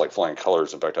passed like flying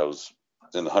colors. In fact, I was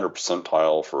in the 100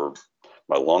 percentile for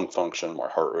my lung function. My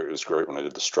heart rate was great when I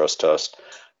did the stress test.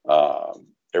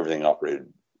 Everything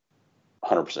operated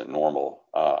 100% normal.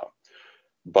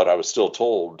 But I was still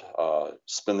told,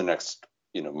 spend the next,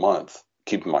 month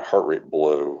keeping my heart rate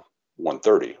below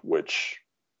 130, which,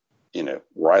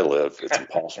 where I live, it's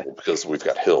impossible because we've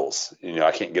got hills.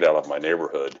 I can't get out of my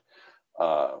neighborhood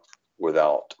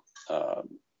without,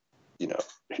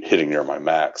 hitting near my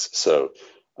max. So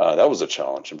that was a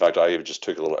challenge. In fact, I even just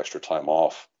took a little extra time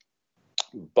off.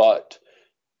 But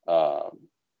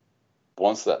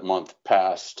once that month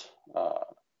passed,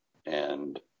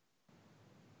 and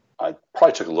I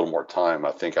probably took a little more time.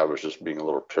 I think I was just being a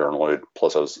little paranoid.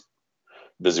 Plus, I was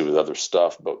busy with other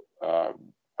stuff. But I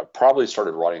probably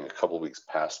started writing a couple of weeks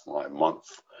past my month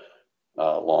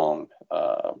long,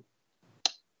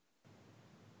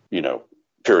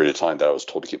 period of time that I was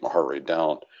told to keep my heart rate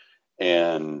down.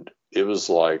 And it was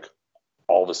like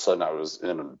all of a sudden I was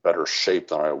in a better shape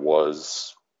than I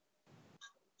was,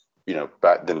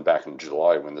 back in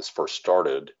July when this first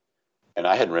started. And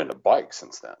I hadn't ridden a bike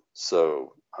since then.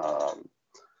 So,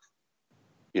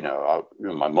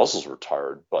 my muscles were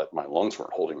tired, but my lungs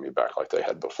weren't holding me back like they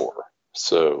had before.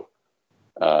 So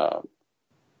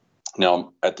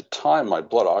now at the time, my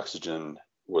blood oxygen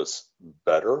was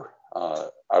better.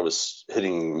 I was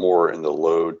hitting more in the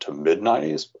low to mid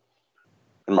 90s.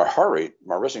 And my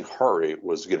resting heart rate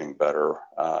was getting better.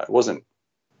 It wasn't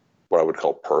what I would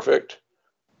call perfect,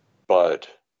 but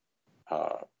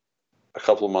a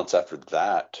couple of months after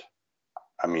that,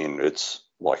 it's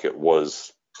like it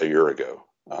was a year ago.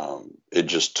 It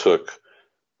just took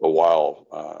a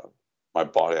while. My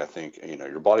body, I think,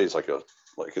 your body is like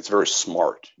it's very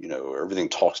smart. Everything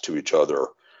talks to each other.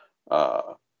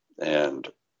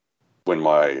 And when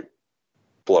my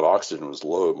blood oxygen was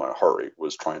low, my heart rate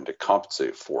was trying to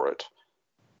compensate for it.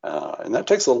 And that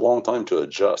takes a long time to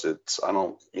adjust.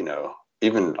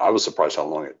 Even I was surprised how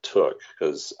long it took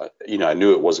because, I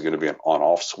knew it wasn't going to be an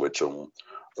on-off switch and,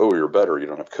 oh, you're better. You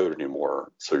don't have COVID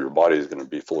anymore. So your body is going to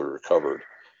be fully recovered.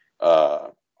 I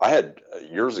had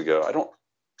years ago, I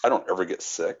don't ever get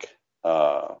sick.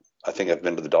 I think I've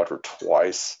been to the doctor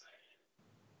twice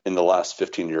in the last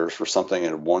 15 years for something.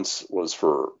 And once was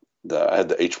I had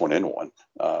the H1N1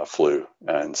 flu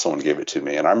and someone gave it to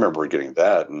me. And I remember getting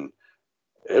that and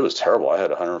it was terrible. I had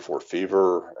 104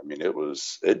 fever.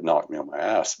 It knocked me on my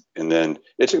ass. And then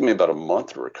it took me about a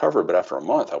month to recover. But after a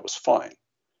month, I was fine.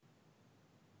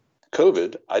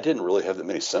 COVID, I didn't really have that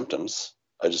many symptoms.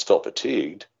 I just felt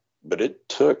fatigued. But it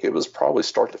was probably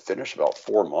start to finish about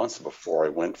 4 months before I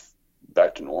went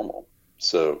back to normal.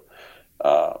 So,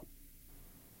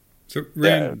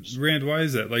 Rand, why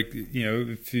is that? Like,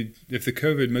 if the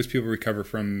COVID, most people recover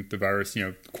from the virus,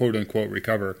 quote unquote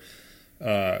recover,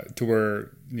 to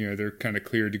where, they're kind of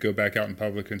cleared to go back out in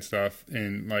public and stuff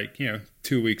in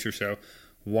 2 weeks or so.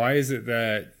 Why is it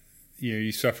that,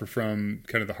 you suffer from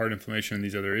kind of the heart inflammation and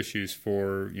these other issues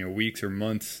for, weeks or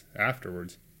months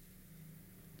afterwards?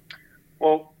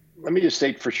 Well, let me just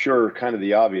state for sure kind of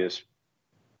the obvious.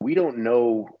 We don't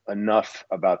know enough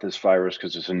about this virus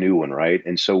because it's a new one, right?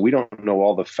 And so we don't know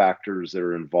all the factors that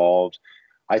are involved.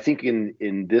 I think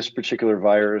in this particular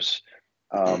virus,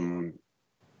 the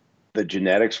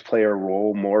genetics play a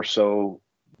role more so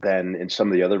than in some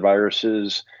of the other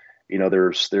viruses.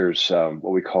 There's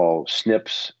what we call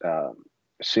SNPs,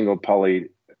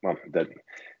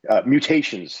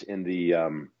 mutations in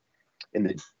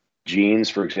the genes.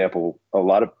 For example, a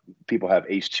lot of people have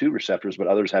ACE2 receptors, but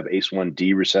others have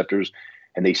ACE1D receptors,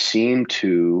 and they seem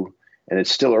to, and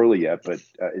it's still early yet, but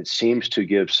it seems to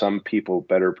give some people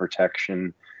better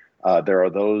protection. There are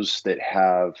those that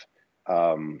have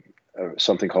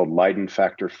something called Leiden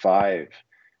factor 5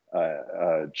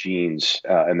 genes,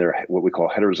 and they're what we call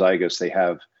heterozygous. They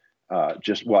have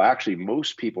actually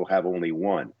most people have only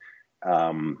one.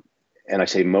 And I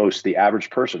say most, the average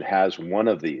person has one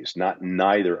of these, not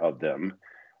neither of them.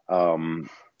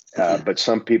 But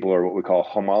some people are what we call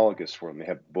homologous for them. They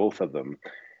have both of them.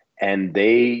 And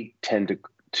they tend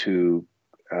to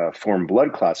form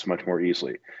blood clots much more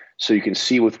easily. So you can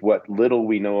see with what little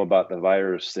we know about the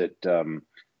virus that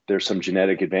there's some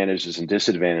genetic advantages and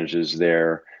disadvantages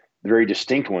there, very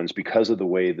distinct ones because of the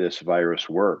way this virus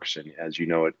works. And as you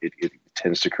know, it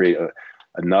tends to create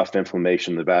enough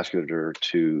inflammation in the vasculature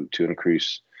to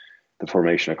increase the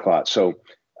formation of clots. So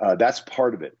that's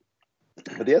part of it.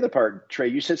 But the other part, Trey,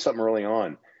 you said something early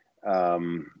on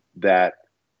that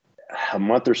a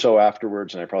month or so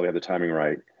afterwards, and I probably have the timing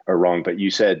right or wrong, but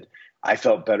you said I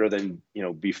felt better than,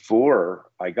 before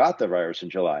I got the virus in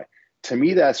July. To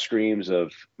me, that screams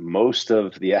of most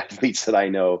of the athletes that I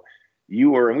know.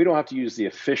 You were, and we don't have to use the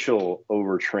official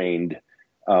overtrained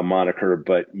moniker,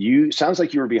 but sounds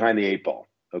like you were behind the eight ball.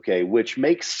 Okay, which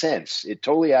makes sense. It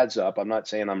totally adds up. I'm not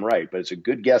saying I'm right, but it's a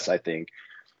good guess, I think,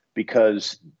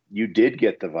 because you did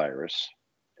get the virus.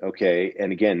 Okay.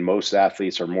 And again, most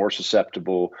athletes are more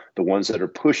susceptible, the ones that are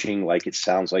pushing, like it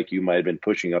sounds like you might have been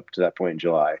pushing up to that point in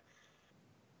July.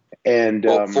 And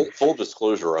well, full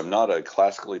disclosure, I'm not a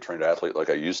classically trained athlete like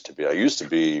I used to be. I used to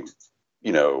be,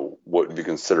 what would be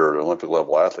considered an Olympic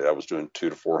level athlete. I was doing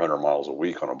 200 to 400 miles a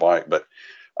week on a bike. But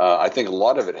I think a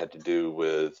lot of it had to do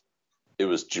with, it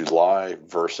was July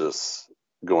versus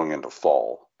going into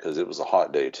fall, because it was a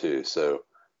hot day too. So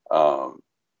I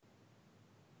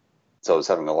was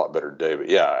having a lot better day. But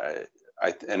yeah,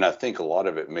 I think a lot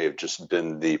of it may have just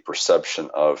been the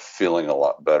perception of feeling a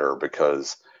lot better,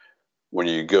 because when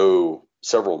you go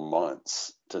several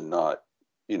months to not,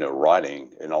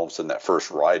 riding, and all of a sudden that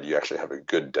first ride, you actually have a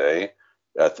good day.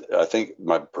 I think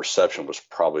my perception was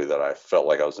probably that I felt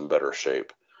like I was in better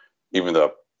shape, even though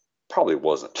I probably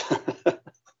wasn't.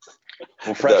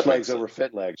 Well, fresh legs over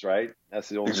fit legs, right? That's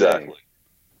the old saying.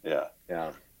 Yeah.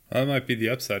 Yeah. That might be the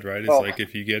upside, right? It's like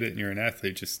if you get it and you're an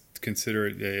athlete, just consider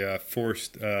it a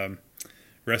forced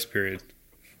rest period.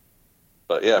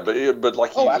 But yeah, but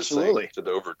like you were saying, absolutely. to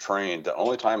the overtrained, the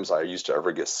only times I used to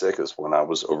ever get sick is when I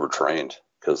was overtrained,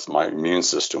 because my immune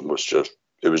system was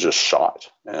just shot.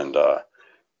 And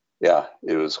yeah,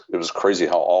 it was crazy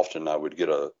how often I would get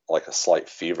a slight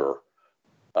fever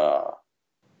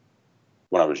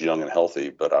when I was young and healthy,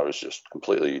 but I was just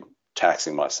completely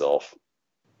taxing myself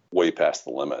way past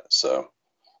the limit. So,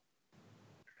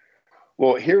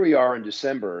 well, here we are in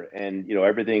December, and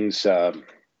everything's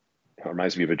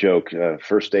reminds me of a joke.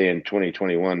 First day in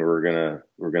 2021, we're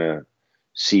gonna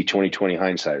see 2020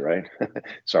 hindsight, right?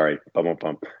 Sorry,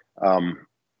 bum.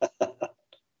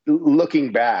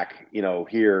 Looking back,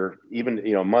 here, even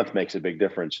a month makes a big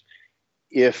difference.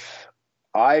 If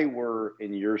I were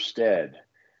in your stead,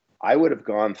 I would have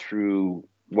gone through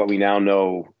what we now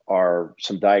know are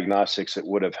some diagnostics that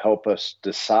would have helped us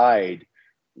decide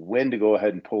when to go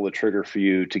ahead and pull the trigger for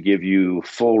you, to give you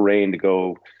full reign to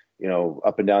go,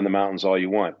 up and down the mountains all you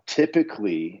want.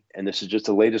 Typically, and this is just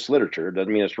the latest literature, it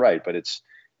doesn't mean it's right, but it's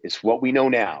what we know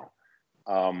now.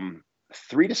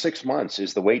 3 to 6 months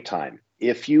is the wait time.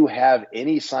 If you have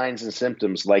any signs and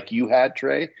symptoms like you had,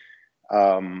 Trey,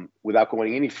 without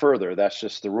going any further, that's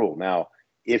just the rule. Now,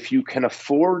 if you can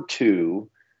afford to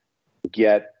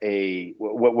get the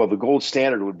gold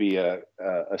standard would be a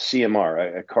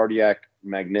CMR, a cardiac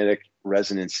magnetic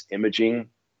resonance imaging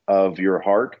of your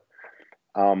heart,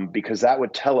 because that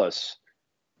would tell us,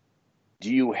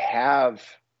 do you have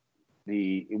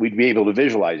we'd be able to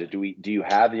visualize it. Do you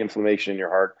have the inflammation in your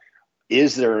heart?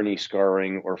 Is there any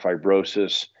scarring or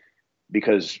fibrosis?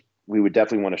 Because we would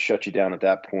definitely want to shut you down at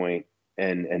that point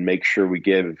and make sure we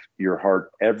give your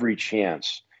heart every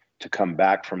chance to come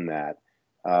back from that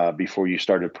before you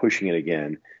started pushing it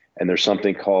again. And there's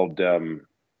something called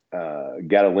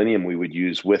gadolinium we would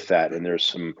use with that. And there's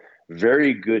some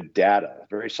very good data,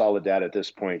 very solid data at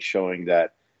this point, showing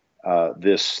that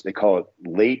they call it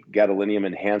late gadolinium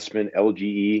enhancement,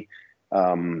 LGE.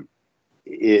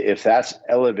 If that's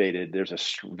elevated, there's a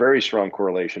very strong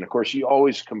correlation. Of course, you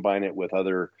always combine it with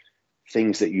other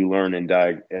things that you learn in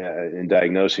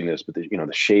diagnosing this, but the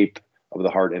shape of the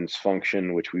heart and its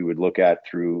function, which we would look at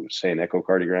through, say, an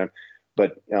echocardiogram.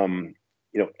 But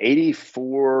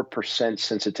 84%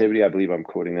 sensitivity, I believe I'm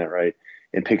quoting that right,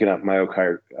 in picking up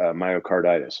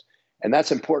myocarditis. And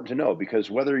that's important to know,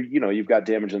 because whether you've got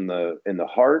damage in the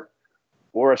heart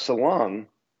or it's the lung,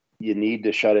 you need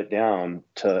to shut it down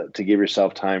to give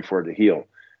yourself time for it to heal.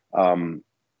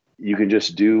 You can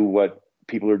just do what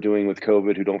people are doing with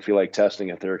COVID who don't feel like testing.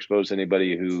 If they're exposed to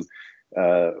anybody who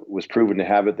was proven to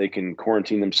have it, they can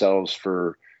quarantine themselves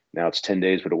for, now it's 10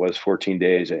 days, but it was 14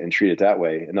 days, and treat it that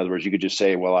way. In other words, you could just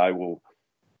say, well,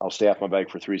 I'll stay off my bike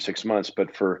for 3-6 months.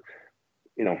 But for,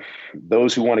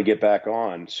 those who want to get back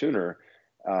on sooner,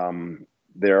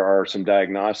 there are some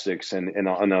diagnostics, and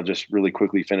I'll just really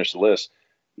quickly finish the list.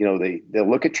 They'll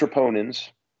look at troponins,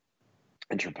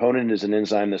 and troponin is an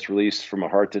enzyme that's released from a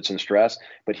heart that's in stress.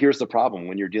 But here's the problem: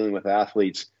 when you're dealing with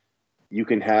athletes, you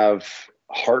can have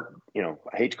heart, I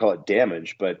hate to call it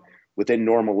damage, but within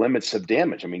normal limits of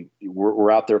damage. I mean,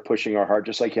 we're out there pushing our heart,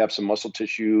 just like you have some muscle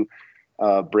tissue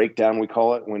breakdown, we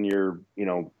call it, when you're,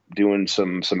 doing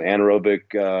some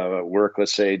anaerobic work,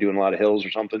 let's say doing a lot of hills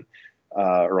or something,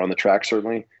 or on the track,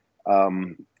 certainly.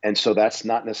 And so that's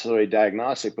not necessarily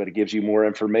diagnostic, but it gives you more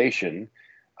information.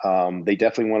 They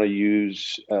definitely want to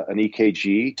use an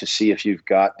EKG to see if you've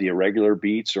got the irregular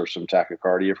beats or some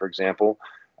tachycardia, for example.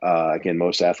 Again,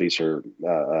 most athletes are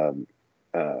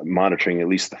monitoring at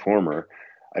least the former.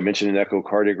 I mentioned an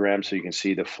echocardiogram so you can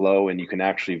see the flow and you can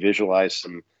actually visualize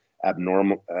some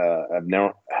abnormal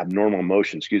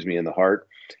motion, in the heart.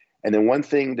 And then one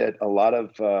thing that a lot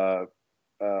of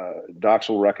docs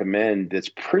will recommend that's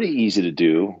pretty easy to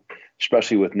do,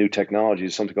 especially with new technology,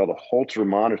 is something called a Holter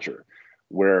monitor,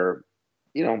 where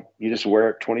you just wear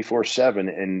it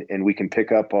 24/7, and we can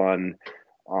pick up on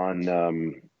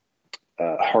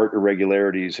heart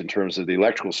irregularities in terms of the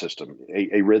electrical system,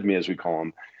 arrhythmia as we call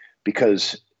them,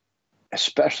 because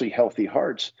especially healthy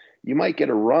hearts, you might get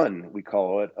a run, we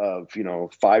call it, of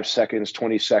 5 seconds,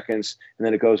 20 seconds, and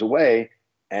then it goes away.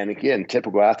 And again,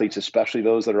 typical athletes, especially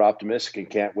those that are optimistic and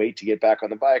can't wait to get back on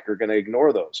the bike, are going to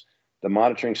ignore those. The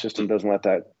monitoring system doesn't let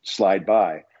that slide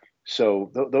by.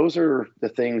 So those are the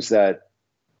things that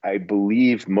I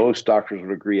believe most doctors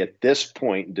would agree at this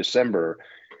point in December.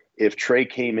 If Trey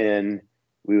came in,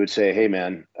 we would say, hey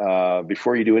man,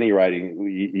 before you do any riding,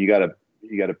 you got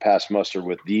to pass muster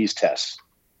with these tests.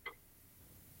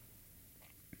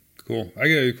 Cool. I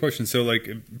got a question. So like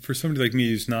for somebody like me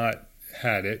who's not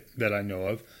had it that I know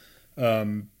of,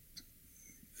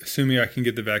 assuming I can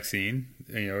get the vaccine,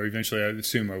 or eventually I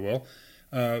assume I will,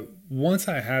 once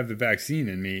I have the vaccine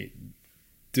in me,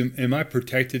 am I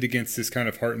protected against this kind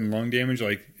of heart and lung damage?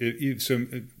 Like, so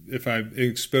if I'm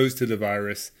exposed to the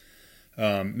virus,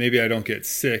 maybe I don't get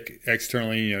sick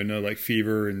externally, no like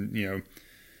fever and,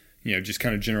 just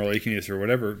kind of general achiness or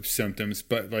whatever symptoms.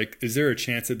 But like, is there a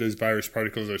chance that those virus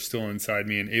particles are still inside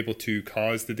me and able to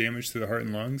cause the damage to the heart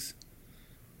and lungs?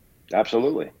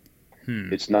 Absolutely.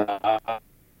 It's not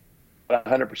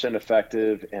 100%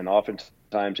 effective. And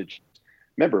oftentimes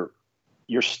remember,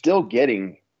 you're still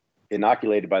getting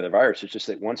inoculated by the virus. It's just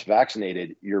that once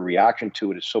vaccinated, your reaction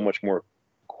to it is so much more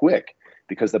quick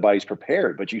because the body's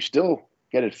prepared, but you still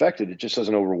get infected. It just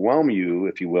doesn't overwhelm you,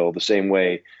 if you will, the same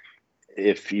way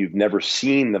if you've never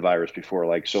seen the virus before,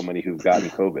 like so many who've gotten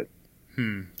COVID.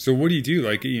 So what do you do?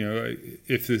 Like,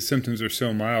 if the symptoms are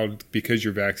so mild because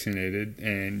you're vaccinated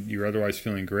and you're otherwise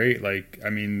feeling great, like,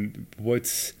 I mean,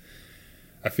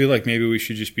 I feel like maybe we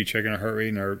should just be checking our heart rate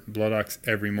and our blood ox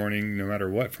every morning, no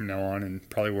matter what from now on, and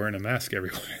probably wearing a mask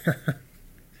everywhere.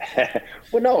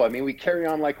 Well, no, I mean, we carry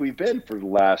on like we've been for the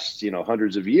last,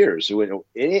 hundreds of years. So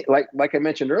like I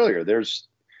mentioned earlier, there's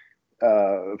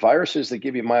viruses that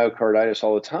give you myocarditis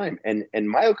all the time. And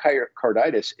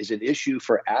myocarditis is an issue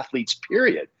for athletes,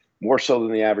 period, more so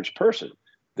than the average person.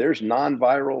 There's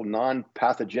non-viral,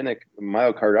 non-pathogenic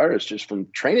myocarditis just from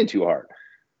training too hard.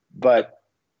 But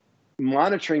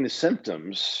monitoring the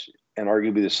symptoms and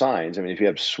arguably the signs, I mean, if you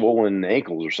have swollen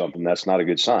ankles or something, that's not a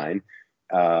good sign.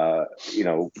 But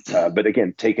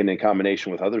again, taken in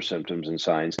combination with other symptoms and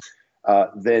signs,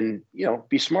 then,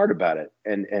 be smart about it.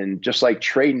 And just like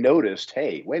Trey noticed,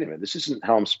 hey, wait a minute, this isn't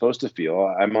how I'm supposed to feel.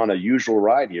 I'm on a usual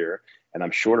ride here and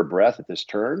I'm short of breath at this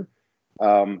turn.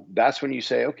 That's when you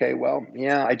say, okay, well,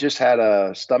 yeah, I just had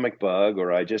a stomach bug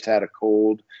or I just had a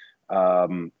cold,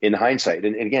 in hindsight.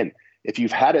 And again, if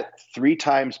you've had it 3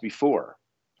 times before,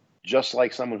 just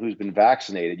like someone who's been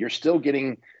vaccinated, you're still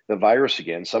getting the virus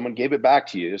again. Someone gave it back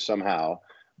to you somehow,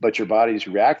 but your body's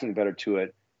reacting better to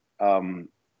it.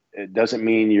 It doesn't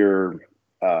mean you're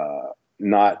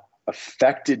not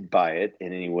affected by it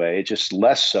in any way. It's just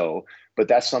less so. But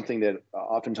that's something that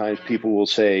oftentimes people will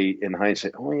say in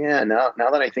hindsight, oh, yeah, now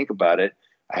that I think about it,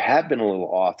 I have been a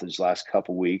little off these last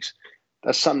couple of weeks.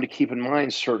 That's something to keep in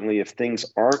mind. Certainly, if things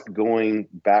aren't going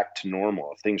back to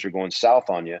normal, if things are going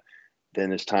south on you,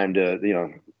 then it's time to,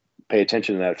 pay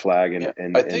attention to that flag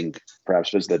and perhaps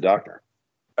visit the doctor.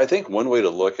 I think one way to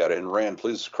look at it, and Rand,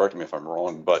 please correct me if I'm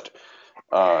wrong, but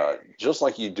just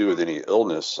like you do with any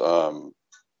illness,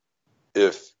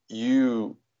 if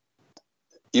you,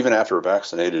 even after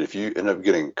vaccinated, if you end up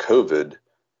getting COVID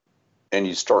and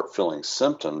you start feeling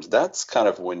symptoms, that's kind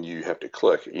of when you have to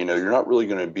click. You're not really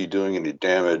going to be doing any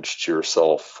damage to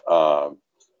yourself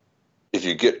if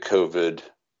you get COVID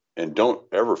and don't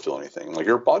ever feel anything. Like,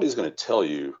 your body's going to tell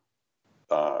you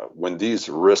when these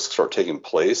risks are taking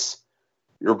place.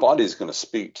 Your body's going to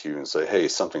speak to you and say, hey,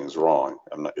 something's wrong.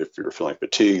 If you're feeling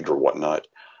fatigued or whatnot.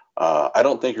 I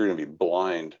don't think you're going to be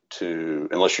blind to,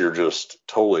 unless you're just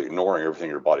totally ignoring everything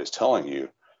your body's telling you.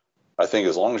 I think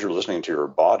as long as you're listening to your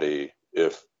body,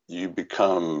 if you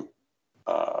become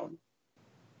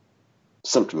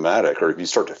symptomatic or if you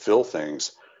start to feel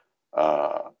things,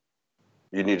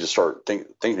 you need to start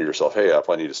thinking to yourself, hey, if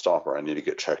I need to stop or I need to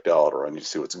get checked out or I need to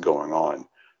see what's going on.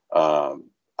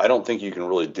 I don't think you can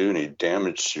really do any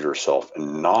damage to yourself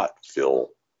and not feel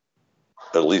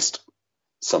at least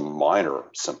some minor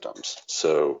symptoms.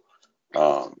 So,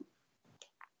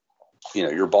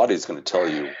 your body's going to tell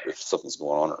you if something's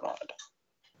going on or not.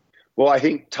 Well, I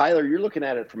think, Tyler, you're looking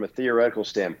at it from a theoretical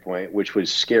standpoint, which would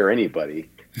scare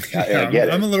anybody. Yeah, I get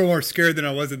it. I'm a little more scared than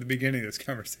I was at the beginning of this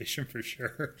conversation, for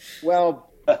sure.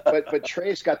 Well, but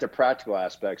Trey's got the practical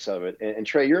aspects of it. And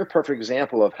Trey, you're a perfect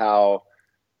example of how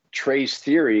Trey's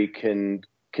theory can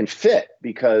fit,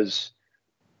 because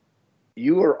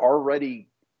you were already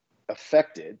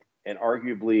affected and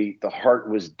arguably the heart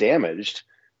was damaged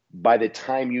by the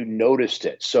time you noticed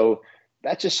it. So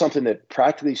that's just something that,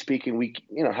 practically speaking,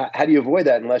 how do you avoid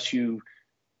that unless you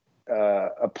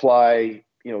apply,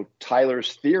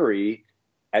 Tyler's theory,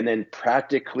 and then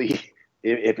practically,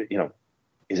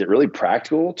 is it really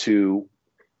practical to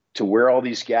wear all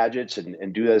these gadgets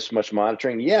and do this much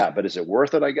monitoring? Yeah, but is it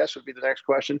worth it, I guess, would be the next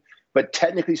question. But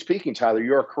technically speaking, Tyler,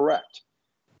 you're correct.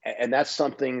 And that's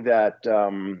something that,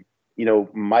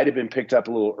 might have been picked up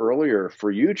a little earlier for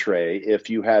you, Trey, if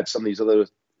you had some of these other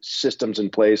systems in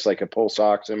place, like a pulse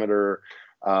oximeter.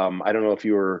 I don't know if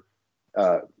you were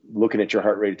looking at your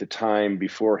heart rate at the time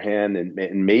beforehand,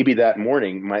 and maybe that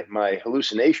morning, my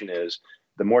hallucination is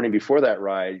the morning before that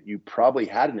ride, you probably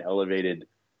had an elevated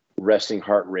resting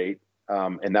heart rate,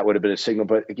 and that would have been a signal.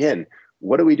 But again,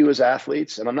 what do we do as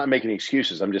athletes? And I'm not making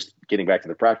excuses. I'm just getting back to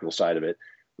the practical side of it.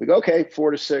 We go, okay,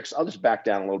 4 to 6. I'll just back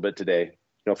down a little bit today.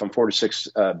 If I'm 4 to 6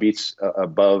 beats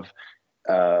above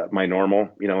my normal,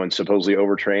 and supposedly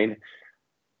overtrained.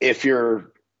 If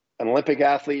you're an Olympic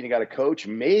athlete and you got a coach,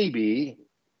 maybe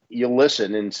you'll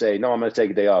listen and say, no, I'm going to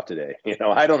take a day off today.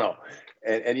 I don't know.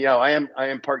 And I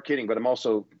am part kidding, but I'm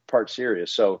also part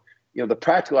serious. So, the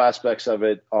practical aspects of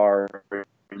it are,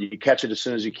 you catch it as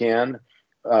soon as you can.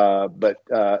 But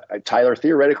Tyler,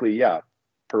 theoretically, yeah,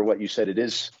 per what you said, it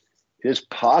is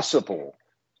possible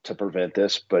to prevent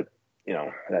this, but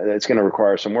it's going to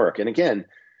require some work. And again,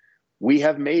 we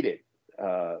have made it.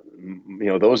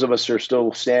 Those of us who are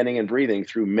still standing and breathing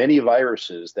through many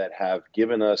viruses that have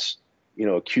given us,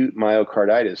 acute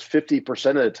myocarditis, 50%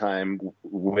 of the time,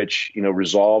 which,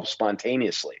 resolve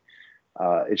spontaneously.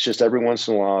 It's just every once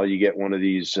in a while you get one of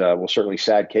these, certainly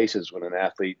sad cases when an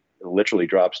athlete literally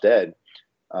drops dead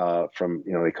from,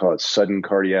 they call it sudden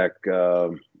cardiac,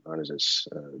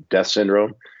 death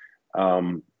syndrome.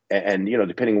 And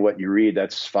depending on what you read,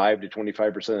 that's 5 to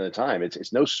 25% of the time.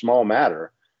 It's no small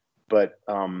matter, but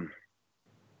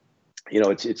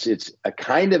it's a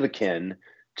kind of akin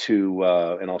to,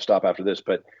 and I'll stop after this,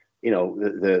 but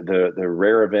the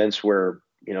rare events where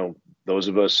those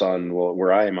of us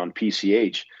where I am on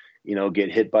PCH,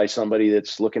 get hit by somebody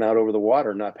that's looking out over the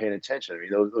water, not paying attention. I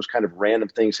mean, those kind of random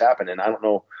things happen, and I don't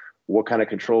know what kind of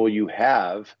control you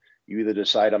have. You either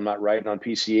decide I'm not riding on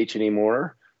PCH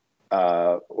anymore,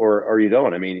 or you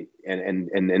don't. I mean, and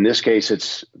in this case,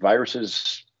 it's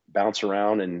viruses bounce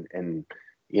around, and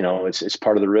it's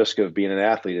part of the risk of being an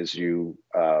athlete. Is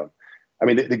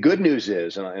the good news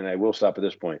is, and I will stop at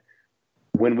this point,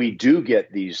 when we do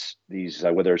get these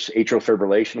whether it's atrial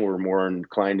fibrillation, we're more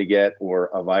inclined to get, or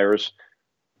a virus,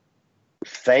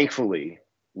 thankfully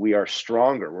we are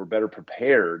stronger. We're better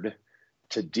prepared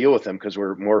to deal with them because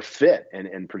we're more fit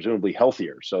and presumably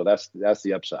healthier. So that's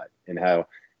the upside, and how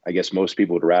I guess most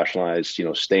people would rationalize,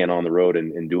 staying on the road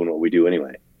and doing what we do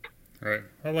anyway. Right.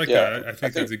 I like that. I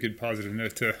think that's a good positive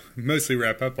note to mostly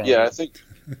wrap up on. Yeah, I think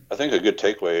a good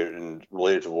takeaway, and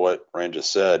related to what Rand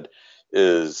just said,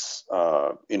 is,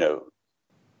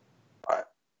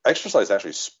 exercise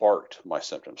actually sparked my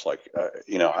symptoms. Like,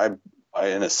 I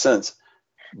in a sense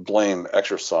blame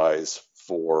exercise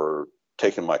for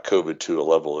taking my COVID to a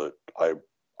level that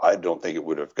I don't think it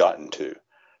would have gotten to.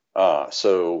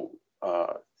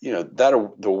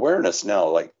 The awareness now,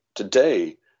 like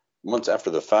today, months after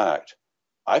the fact,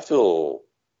 I feel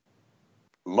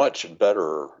much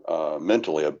better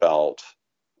mentally about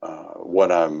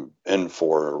what I'm in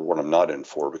for or what I'm not in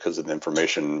for, because of the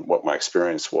information, what my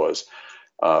experience was.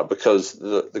 Because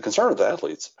the concern of the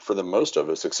athletes, for the most of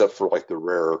us, except for like the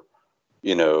rare,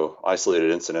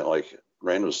 isolated incident like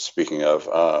Rand was speaking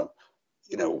of,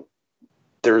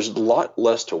 there's a lot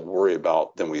less to worry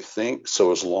about than we think.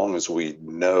 So as long as we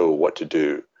know what to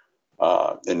do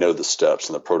and know the steps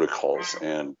and the protocols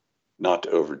and not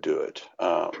to overdo it,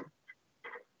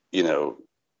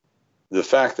 the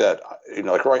fact that,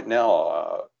 like right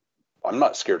now, I'm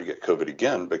not scared to get COVID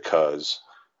again because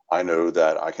I know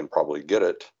that I can probably get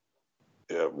it.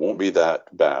 It won't be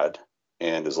that bad.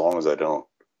 And as long as I don't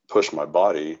push my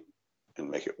body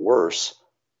and make it worse,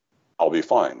 I'll be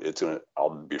fine. I'll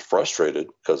be frustrated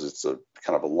because it's a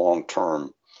kind of a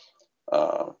long-term,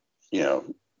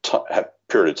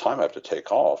 period of time I have to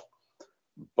take off.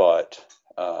 But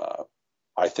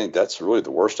I think that's really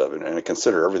the worst of it. And I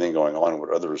consider everything going on and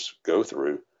what others go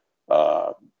through.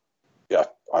 I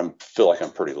feel like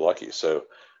I'm pretty lucky. So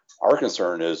our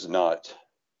concern is not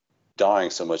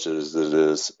dying so much as it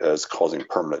is as causing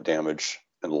permanent damage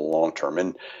in the long term.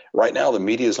 And right now, the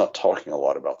media is not talking a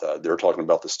lot about that. They're talking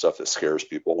about the stuff that scares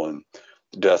people and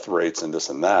death rates and this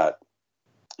and that.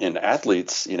 And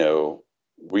athletes,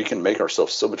 we can make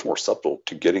ourselves so much more susceptible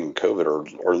to getting COVID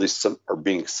or at least or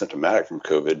being symptomatic from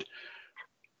COVID,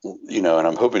 and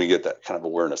I'm hoping to get that kind of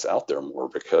awareness out there more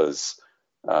because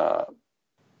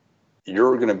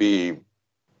you're going to be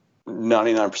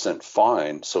 99%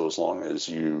 fine. So as long as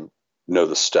you know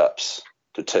the steps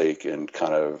to take and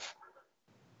kind of,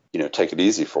 take it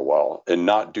easy for a while and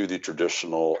not do the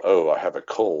traditional, I have a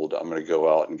cold, I'm going to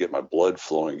go out and get my blood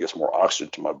flowing, get some more oxygen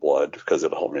to my blood because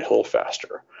it'll help me heal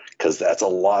faster. Because that's a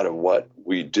lot of what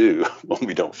we do when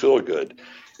we don't feel good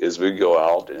is we go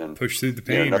out and push through the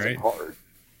pain, nothing right? Hard.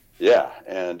 Yeah.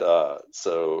 And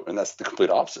and that's the complete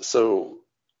opposite. So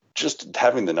just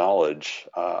having the knowledge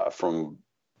from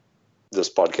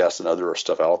this podcast and other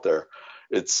stuff out there,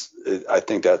 I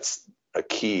think that's a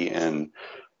key in,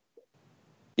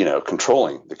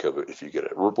 controlling the COVID if you get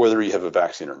it, whether you have a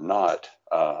vaccine or not,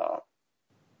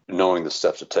 knowing the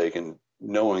steps to take and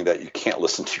knowing that you can't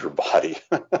listen to your body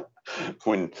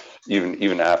when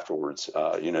even afterwards,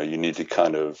 you need to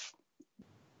kind of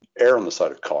err on the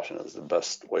side of caution is the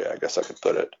best way I guess I could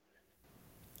put it.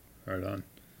 Right on.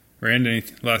 Rand, any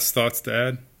last thoughts to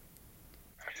add?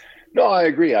 No, I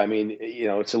agree. I mean,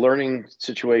 it's a learning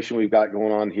situation we've got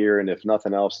going on here. And if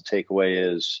nothing else, the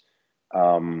takeaway is,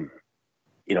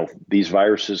 these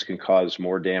viruses can cause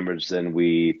more damage than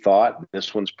we thought.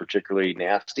 This one's particularly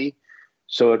nasty.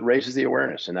 So it raises the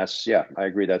awareness. And I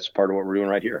agree. That's part of what we're doing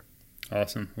right here.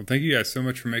 Awesome. Well, thank you guys so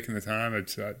much for making the time.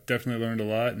 I've definitely learned a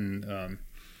lot, and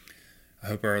I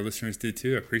hope our listeners did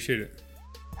too. I appreciate it.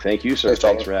 Thank you, sir.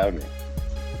 Thanks for having me.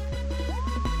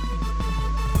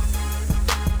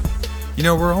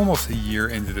 We're almost a year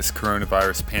into this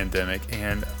coronavirus pandemic,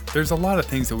 and there's a lot of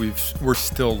things that we're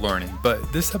still learning,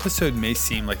 but this episode may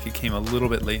seem like it came a little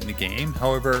bit late in the game.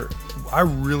 However, I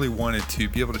really wanted to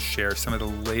be able to share some of the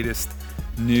latest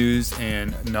news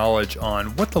and knowledge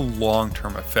on what the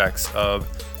long-term effects of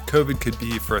COVID could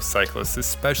be for a cyclist,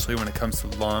 especially when it comes to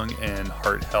lung and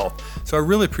heart health. So I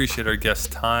really appreciate our guest's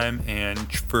time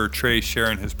and for Trey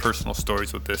sharing his personal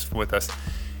stories with us.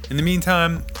 In the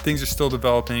meantime, things are still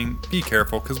developing. Be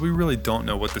careful because we really don't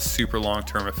know what the super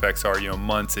long-term effects are,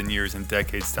 months and years and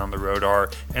decades down the road are.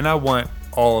 And I want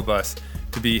all of us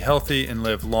to be healthy and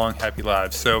live long, happy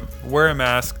lives. So wear a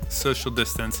mask, social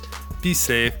distance, be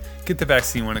safe, get the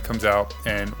vaccine when it comes out,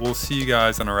 and we'll see you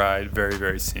guys on a ride very,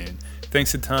 very soon.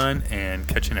 Thanks a ton and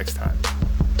catch you next time.